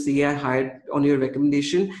 The new CA I hired on your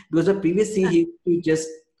recommendation, because the previous CA, he just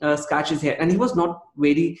scratch his head, and he was not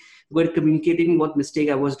very good at communicating what mistake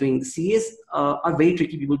I was doing. The CAs are very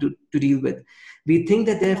tricky people to deal with. We think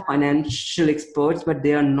that they're financial experts, but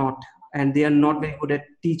they are not. And they are not very good at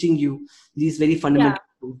teaching you these very fundamental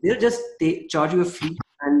things. They'll just charge you a fee,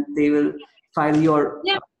 and they will file your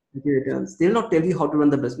returns. They'll not tell you how to run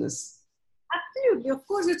the business. Absolutely. Of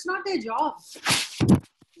course, it's not their job.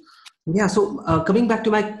 Yeah. So coming back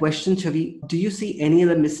to my question, Chhavi, do you see any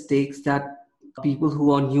other mistakes that people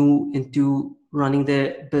who are new into running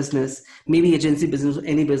their business, maybe agency business,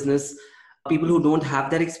 any business, people who don't have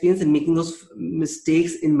that experience and making those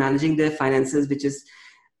mistakes in managing their finances, which is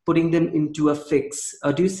putting them into a fix?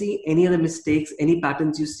 Do you see any other mistakes, any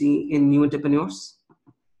patterns you see in new entrepreneurs?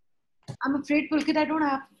 I'm afraid, Pulkit, I don't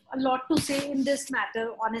have a lot to say in this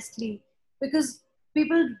matter, honestly, because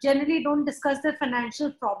people generally don't discuss their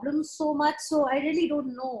financial problems so much. So I really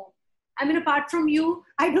don't know. I mean, apart from you,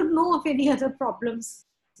 I don't know of any other problems.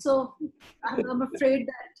 So I'm afraid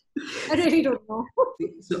that I really don't know.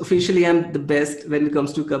 So officially, I'm the best when it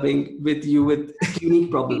comes to coming with you with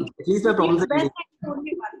unique problems. At least my problems are unique.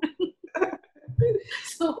 Only one.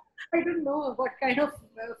 So I don't know what kind of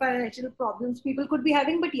financial problems people could be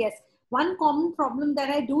having, but yes, one common problem that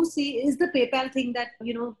I do see is the PayPal thing that,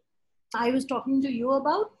 I was talking to you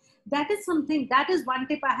about. That is something, that is one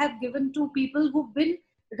tip I have given to people who've been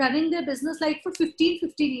running their business like for 15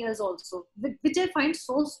 years also, which I find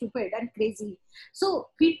so stupid and crazy. So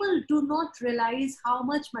people do not realize how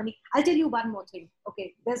much money. I'll tell you one more thing.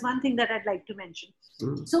 Okay, there's one thing that I'd like to mention.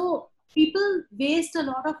 So people waste a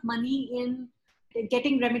lot of money in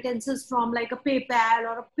getting remittances from like a PayPal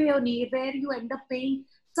or a Payoneer, where you end up paying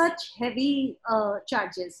such heavy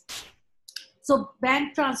charges. So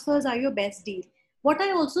bank transfers are your best deal. What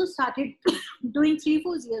I also started doing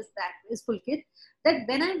 3-4 years back is, Pulkit, that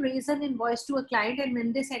when I raise an invoice to a client and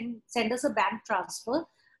when they send us a bank transfer,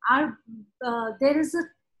 there is a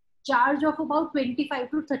charge of about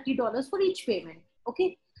 $25 to $30 for each payment.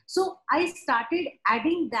 Okay. So I started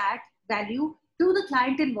adding that value to the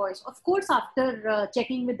client invoice, of course, after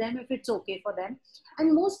checking with them if it's okay for them.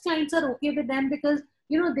 And most clients are okay with them because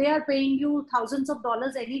they are paying you thousands of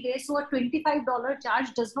dollars anyway. So a $25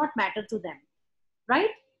 charge does not matter to them, right?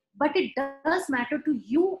 But it does matter to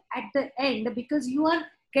you at the end, because you are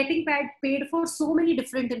getting paid for so many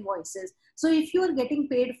different invoices. So if you are getting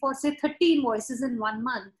paid for say 30 invoices in 1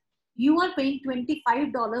 month, you are paying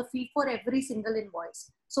 $25 fee for every single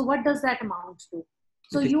invoice. So what does that amount to?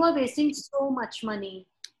 So It is. you are wasting so much money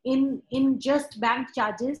in just bank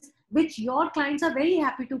charges, which your clients are very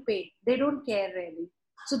happy to pay. They don't care really.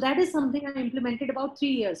 So that is something I implemented about 3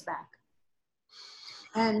 years back,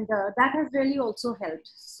 and that has really also helped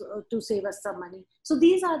to save us some money. So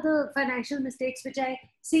these are the financial mistakes which I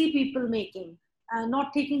see people making,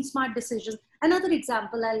 not taking smart decisions. Another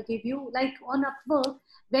example I'll give you, like on Upwork,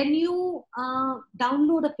 when you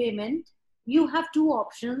download a payment, you have two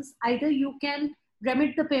options. Either you can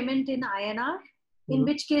remit the payment in INR, in Mhm.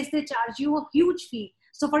 which case they charge you a huge fee.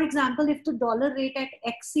 So for example, if the dollar rate at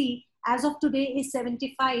XC as of today is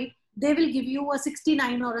 75, they will give you a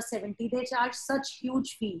 69 or a 70. They charge such huge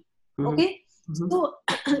fee. Mhm. Okay. Mhm. So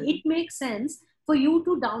it makes sense for you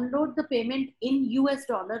to download the payment in US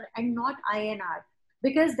dollar and not INR,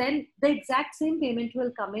 because then the exact same payment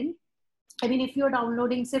will come in. I mean, if you're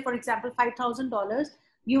downloading, say, for example, $5,000,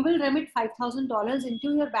 you will remit $5,000 into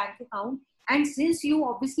your bank account. And since you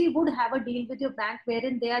obviously would have a deal with your bank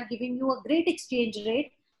wherein they are giving you a great exchange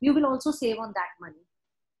rate, you will also save on that money.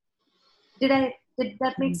 Did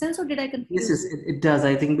that make sense, or did I Yes, confuse yes, you? it does.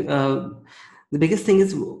 I think the biggest thing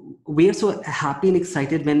is we are so happy and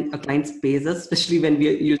excited when a client pays us, especially when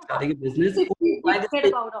you're starting a business. Oh, We client is forget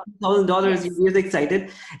paying about all. $1,000, Yes. you're excited,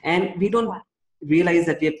 and we Yeah. don't realize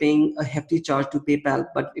that we are paying a hefty charge to PayPal.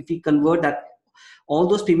 But if we convert that, all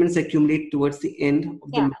those payments accumulate towards the end of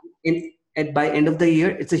the Yeah. month. By end of the year,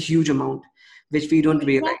 it's a huge amount, which we don't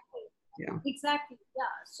realize. Exactly. Yeah. Exactly.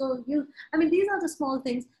 Yeah. So I mean, these are the small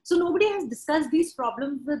things. So nobody has discussed these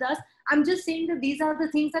problems with us. I'm just saying that these are the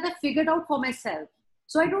things that I figured out for myself.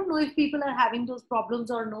 So I don't know if people are having those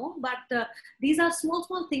problems or no, but these are small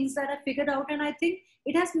things that I figured out, and I think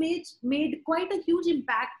it has made quite a huge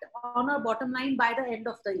impact on our bottom line by the end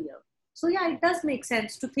of the year. So yeah, it does make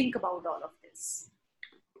sense to think about all of this.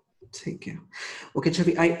 Thank you. Okay,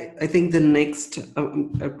 Chhavi, I think the next,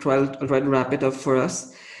 I'll try to wrap it up for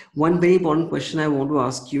us. One very important question I want to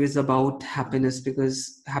ask you is about happiness,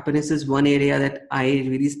 because happiness is one area that I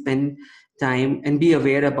really spend time and be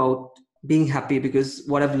aware about being happy, because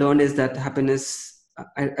what I've learned is that happiness,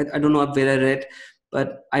 I don't know where I read,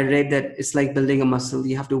 but I read that it's like building a muscle.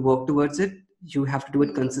 You have to work towards it. You have to do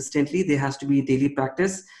it consistently. There has to be daily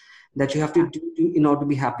practice that you have to Yeah, do in order to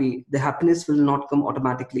be happy. The happiness will not come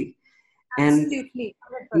automatically, and absolutely,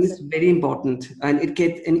 it is 100%. very important, and it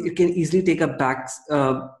can easily take a back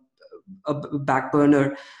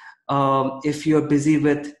burner if you're busy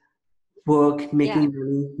with work, Yeah, making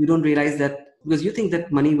money. You don't realize that, because you think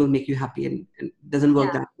that money will make you happy, and it doesn't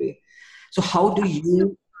work yeah, that way. So how do absolutely.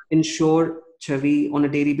 you ensure, Chavi, on a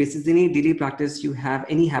daily basis, any daily practice you have,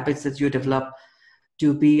 any habits that you develop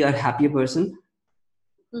to be a happier person?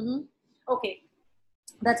 Mm-hmm. Okay.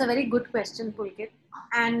 That's a very good question, Pulkit.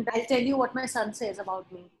 And I'll tell you what my son says about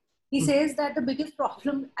me. He says that the biggest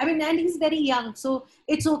problem, I mean, and he's very young, so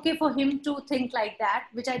it's okay for him to think like that,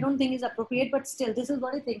 which I don't think is appropriate, but still, this is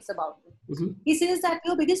what he thinks about me. Mm-hmm. He says that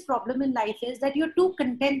your biggest problem in life is that you're too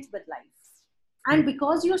content with life. And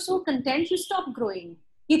because you're so content, you stop growing.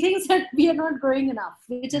 He thinks that we are not growing enough,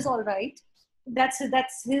 which is all right. That's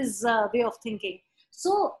his way of thinking.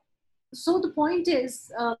 So, so the point is,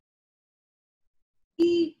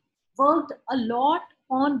 he worked a lot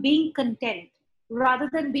on being content rather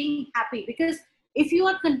than being happy, because if you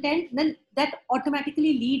are content, then that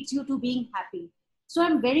automatically leads you to being happy. So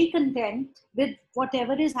I'm very content with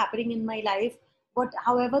whatever is happening in my life, but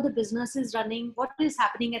however the business is running, what is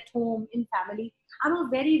happening at home, in family, I'm a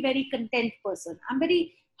very content person. I'm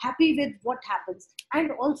very happy with what happens.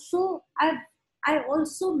 And also I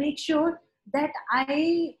also make sure that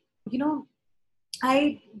I, you know,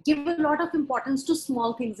 I give a lot of importance to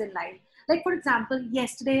small things in life. Like, for example,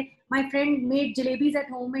 yesterday, my friend made jalebis at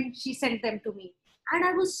home and she sent them to me. And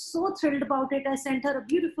I was so thrilled about it. I sent her a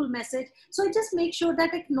beautiful message. So I just make sure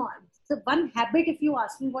that the one habit, if you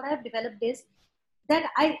ask me, what I've developed is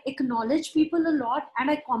that I acknowledge people a lot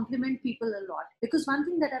and I compliment people a lot. Because one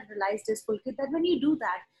thing that I've realized is, Pulkit, that when you do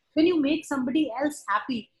that, when you make somebody else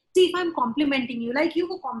happy, see, if I'm complimenting you, like you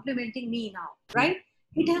were complimenting me now, right?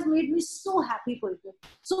 It has made me so happy, Pulkit.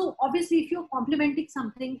 So obviously, if you're complimenting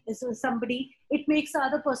somebody, it makes the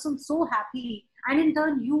other person so happy. And in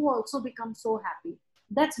turn, you also become so happy.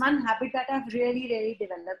 That's one habit that I've really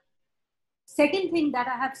developed. Second thing that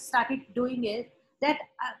I have started doing is that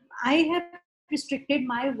I have restricted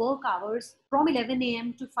my work hours from 11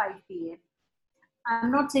 a.m. to 5 p.m.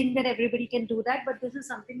 I'm not saying that everybody can do that, but this is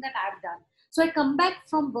something that I've done. So I come back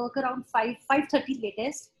from work around 5:30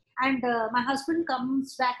 latest, and my husband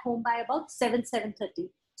comes back home by about 7:30.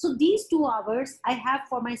 So these 2 hours I have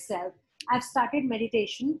for myself. I've started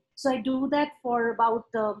meditation, so I do that for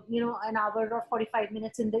about an hour or 45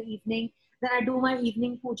 minutes in the evening. Then I do my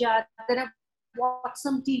evening puja. Then I watch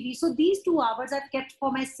some TV. So these 2 hours I've kept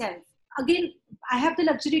for myself. Again, I have the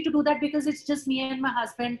luxury to do that because it's just me and my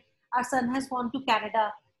husband. Our son has gone to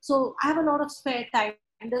Canada, so I have a lot of spare time.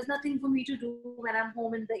 There's nothing for me to do when I'm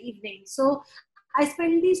home in the evening. So I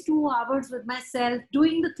spend these 2 hours with myself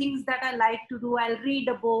doing the things that I like to do. I'll read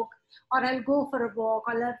a book, or I'll go for a walk,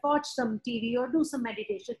 or I'll watch some TV, or do some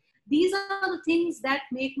meditation. These are the things that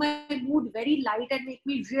make my mood very light and make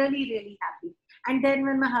me really, really happy. And then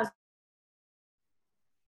when my husband,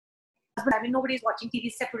 nobody's watching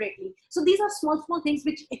TV separately. So these are small things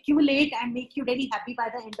which accumulate and make you very happy by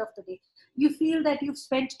the end of the day. You feel that you've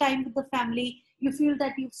spent time with the family. You feel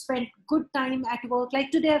that you've spent good time at work.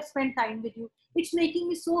 Like today, I've spent time with you. It's making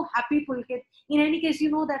me so happy, Pulkit. In any case,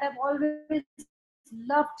 you know that I've always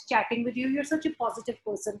loved chatting with you. You're such a positive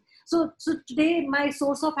person. So today, my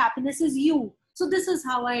source of happiness is you. So this is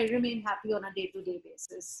how I remain happy on a day-to-day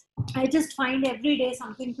basis. I just find every day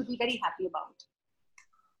something to be very happy about.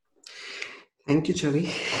 Thank you, Chhavi.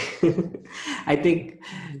 I think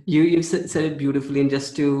you've said it beautifully. And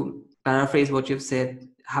just to paraphrase what you've said,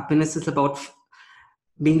 happiness is about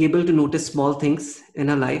being able to notice small things in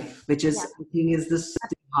our life, which is, I think, is the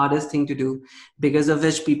hardest thing to do, because of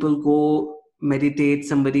which people go meditate,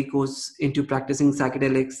 somebody goes into practicing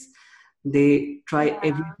psychedelics, they try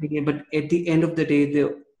everything, but at the end of the day,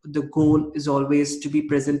 the goal is always to be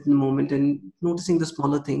present in the moment and noticing the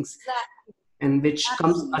smaller things. And which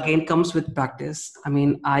comes with practice. I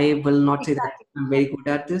mean, I will not say that I'm very good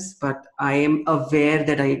at this, but I am aware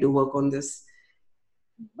that I need to work on this.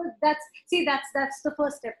 But that's the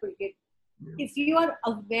first step, Pulkit. If you are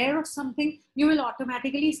aware of something, you will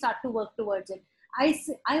automatically start to work towards it.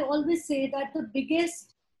 I always say that the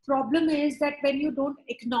biggest problem is that when you don't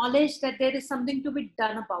acknowledge that there is something to be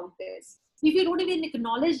done about this. If you don't even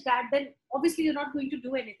acknowledge that, then obviously you're not going to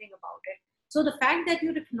do anything about it. So the fact that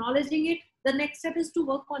you're acknowledging it, the next step is to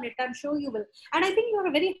work on it. I'm sure you will. And I think you're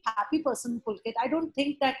a very happy person, Pulkit. I don't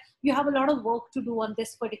think that you have a lot of work to do on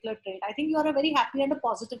this particular trait. I think you're a very happy and a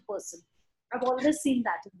positive person. I've always seen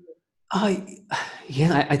that in you.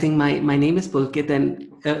 Yeah, I think my name is Pulkit,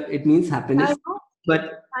 and it means happiness. I know.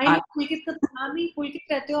 But Pulkit का नाम ही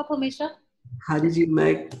Pulkit रहते हो आप हमेशा. हाँ जी,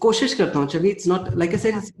 मैं कोशिश करता हूँ. Chhavi, it's not, like I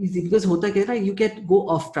said, it's easy because होता क्या है ना, you get go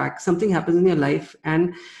off track. Something happens in your life,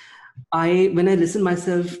 and when I listen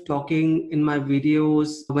myself talking in my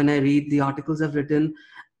videos, when I read the articles I've written,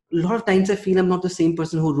 a lot of times I feel I'm not the same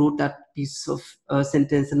person who wrote that piece of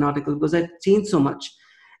sentence and article, because I changed so much.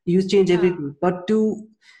 You change everything, but to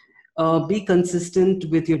be consistent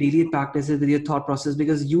with your daily practices, with your thought process,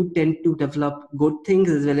 because you tend to develop good things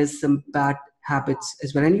as well as some bad habits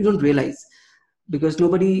as well, and you don't realize, because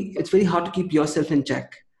it's very hard to keep yourself in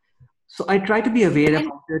check. So I try to be aware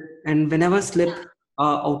about it, and whenever I slip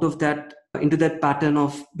out of that, into that pattern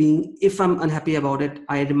of being, if I'm unhappy about it,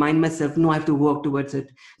 I remind myself, no, I have to work towards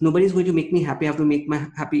it. Nobody's going to make me happy. I have to make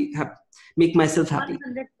make myself happy.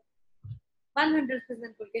 100%,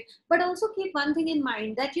 Pulkit. But also keep one thing in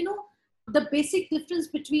mind, that the basic difference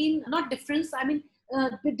between, not difference, I mean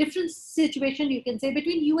the different situation you can say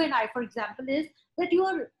between you and I, for example, is that you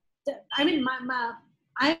are, I mean,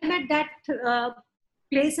 I'm at that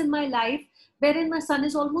place in my life wherein my son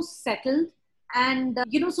is almost settled, and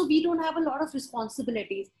so we don't have a lot of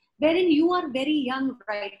responsibilities, wherein you are very young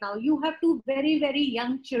right now. You have two very, very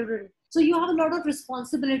young children, so you have a lot of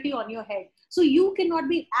responsibility on your head. So you cannot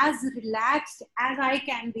be as relaxed as I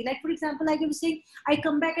can be. Like, for example, like I was saying, I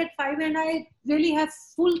come back at 5 and I really have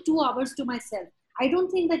full 2 hours to myself. I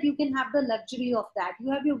don't think that you can have the luxury of that.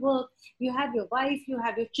 You have your work, you have your wife, you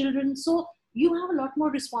have your children. So you have a lot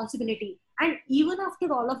more responsibility. And even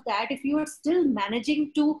after all of that, if you are still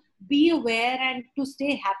managing to be aware and to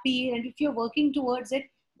stay happy, and if you're working towards it,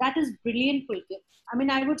 that is brilliant, Pulkit. I mean,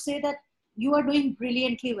 I would say that you are doing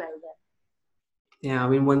brilliantly well there. Yeah, I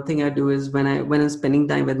mean, one thing I do is when I'm spending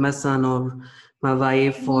time with my son or my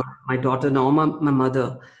wife or my daughter, now my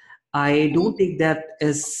mother, I don't take that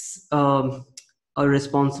as a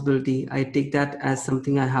responsibility. I take that as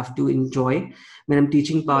something I have to enjoy. When I'm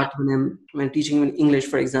teaching when I'm teaching in English,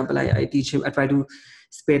 for example, I teach him. I try to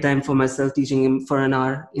spare time for myself, teaching him for an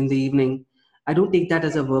hour in the evening. I don't take that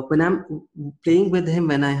as a work. When I'm playing with him,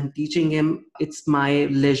 when I am teaching him, it's my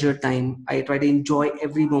leisure time. I try to enjoy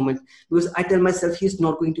every moment, because I tell myself he's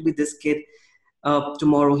not going to be this kid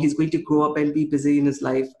tomorrow he's going to grow up and be busy in his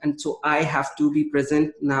life, and so I have to be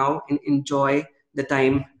present now and enjoy the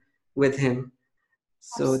time with him.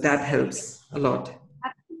 So that Absolutely. helps a lot.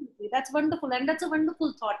 Absolutely. That's wonderful. And that's a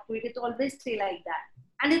wonderful thought, Pulkit, to always say like that.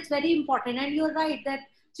 And it's very important. And you're right that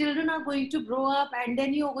children are going to grow up and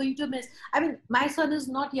then you're going to miss. I mean, my son is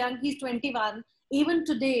not young, he's 21. Even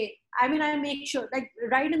today, I mean, I make sure, like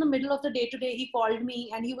right in the middle of the day today, he called me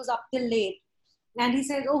and he was up till late. And he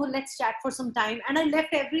said, oh, let's chat for some time. And I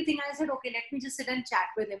left everything. I said, okay, let me just sit and chat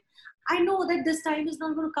with him. I know that this time is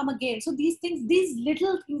not going to come again. So these things, these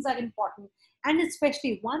little things are important. And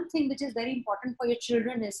especially one thing which is very important for your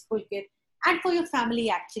children is, Pulkit, and for your family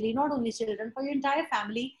actually, not only children, for your entire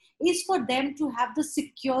family, is for them to have the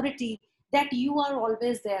security that you are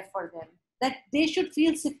always there for them, that they should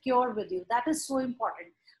feel secure with you. That is so important.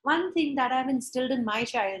 One thing that I've instilled in my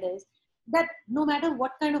child is that no matter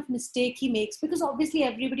what kind of mistake he makes, because obviously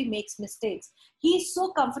everybody makes mistakes, he's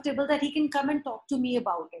so comfortable that he can come and talk to me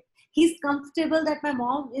about it. He's comfortable that my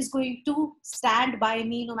mom is going to stand by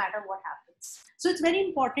me no matter what happens. So it's very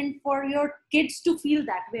important for your kids to feel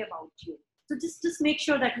that way about you. So just make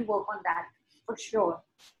sure that you work on that for sure.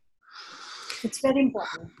 It's very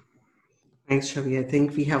important. Thanks, Shavi. I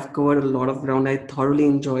think we have covered a lot of ground. I thoroughly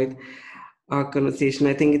enjoyed our conversation.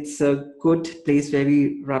 I think it's a good place where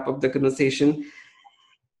we wrap up the conversation.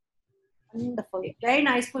 Wonderful. Very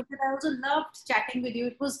nice, Pulkit. I also loved chatting with you.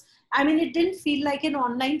 It was, I mean, it didn't feel like an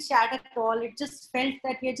online chat at all. It just felt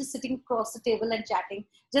that we are just sitting across the table and chatting,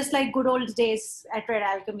 just like good old days at Red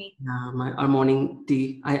Alchemy. Our morning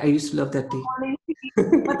tea. I used to love that tea. Morning.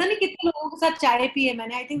 पता नहीं कितने लोगों के साथ चाय P है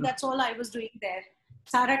मैंने. I think that's all I was doing there.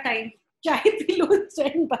 सारा time चाय पी लो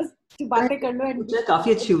and बस बातें कर लो and चाय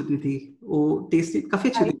काफी अच्छी होती थी. वो टेस्टी काफी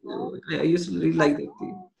अच्छी I know. थी. I used to really like that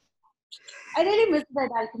tea. I really miss Red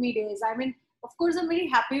Alchemy days. I mean, of course, I'm very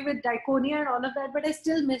happy with Dikonia and all of that, but I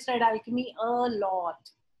still miss Red Alchemy a lot.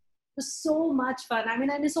 It was so much fun. I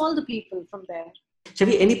mean, I miss all the people from there.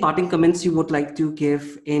 Shavi, any parting comments you would like to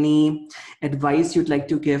give? Any advice you'd like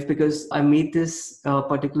to give? Because I made this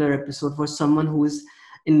particular episode for someone who is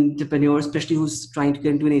an entrepreneur, especially who's trying to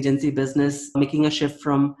get into an agency business, making a shift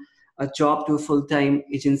from a job to a full-time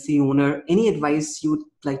agency owner. Any advice you'd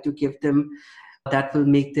like to give them that will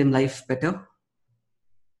make them life better?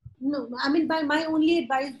 No, I mean, my only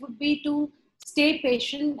advice would be to stay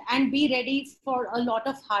patient and be ready for a lot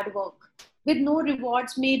of hard work with no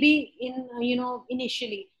rewards, maybe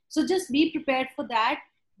initially. So just be prepared for that.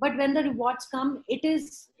 But when the rewards come, it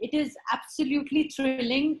is absolutely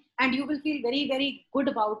thrilling, and you will feel very very good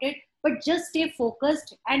about it. But just stay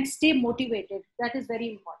focused and stay motivated. That is very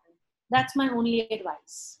important. That's my only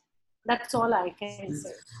advice. That's all I can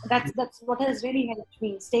say. That's what has really helped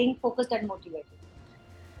me, staying focused and motivated.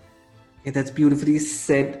 Yeah, that's beautifully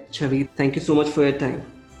said, Chhavi. Thank you so much for your time.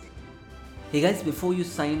 Hey guys, before you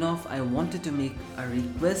sign off, I wanted to make a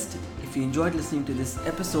request. If you enjoyed listening to this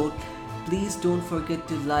episode, please don't forget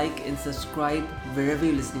to like and subscribe wherever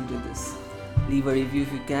you're listening to this. Leave a review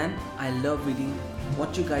if you can. I love reading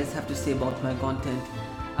what you guys have to say about my content.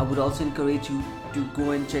 I would also encourage you to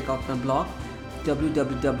go and check out my blog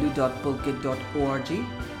www.pulkit.org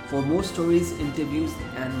for more stories, interviews,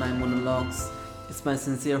 and my monologues. It's my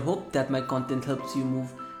sincere hope that my content helps you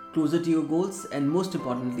move closer to your goals and, most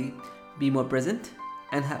importantly, be more present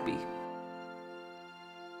and happy.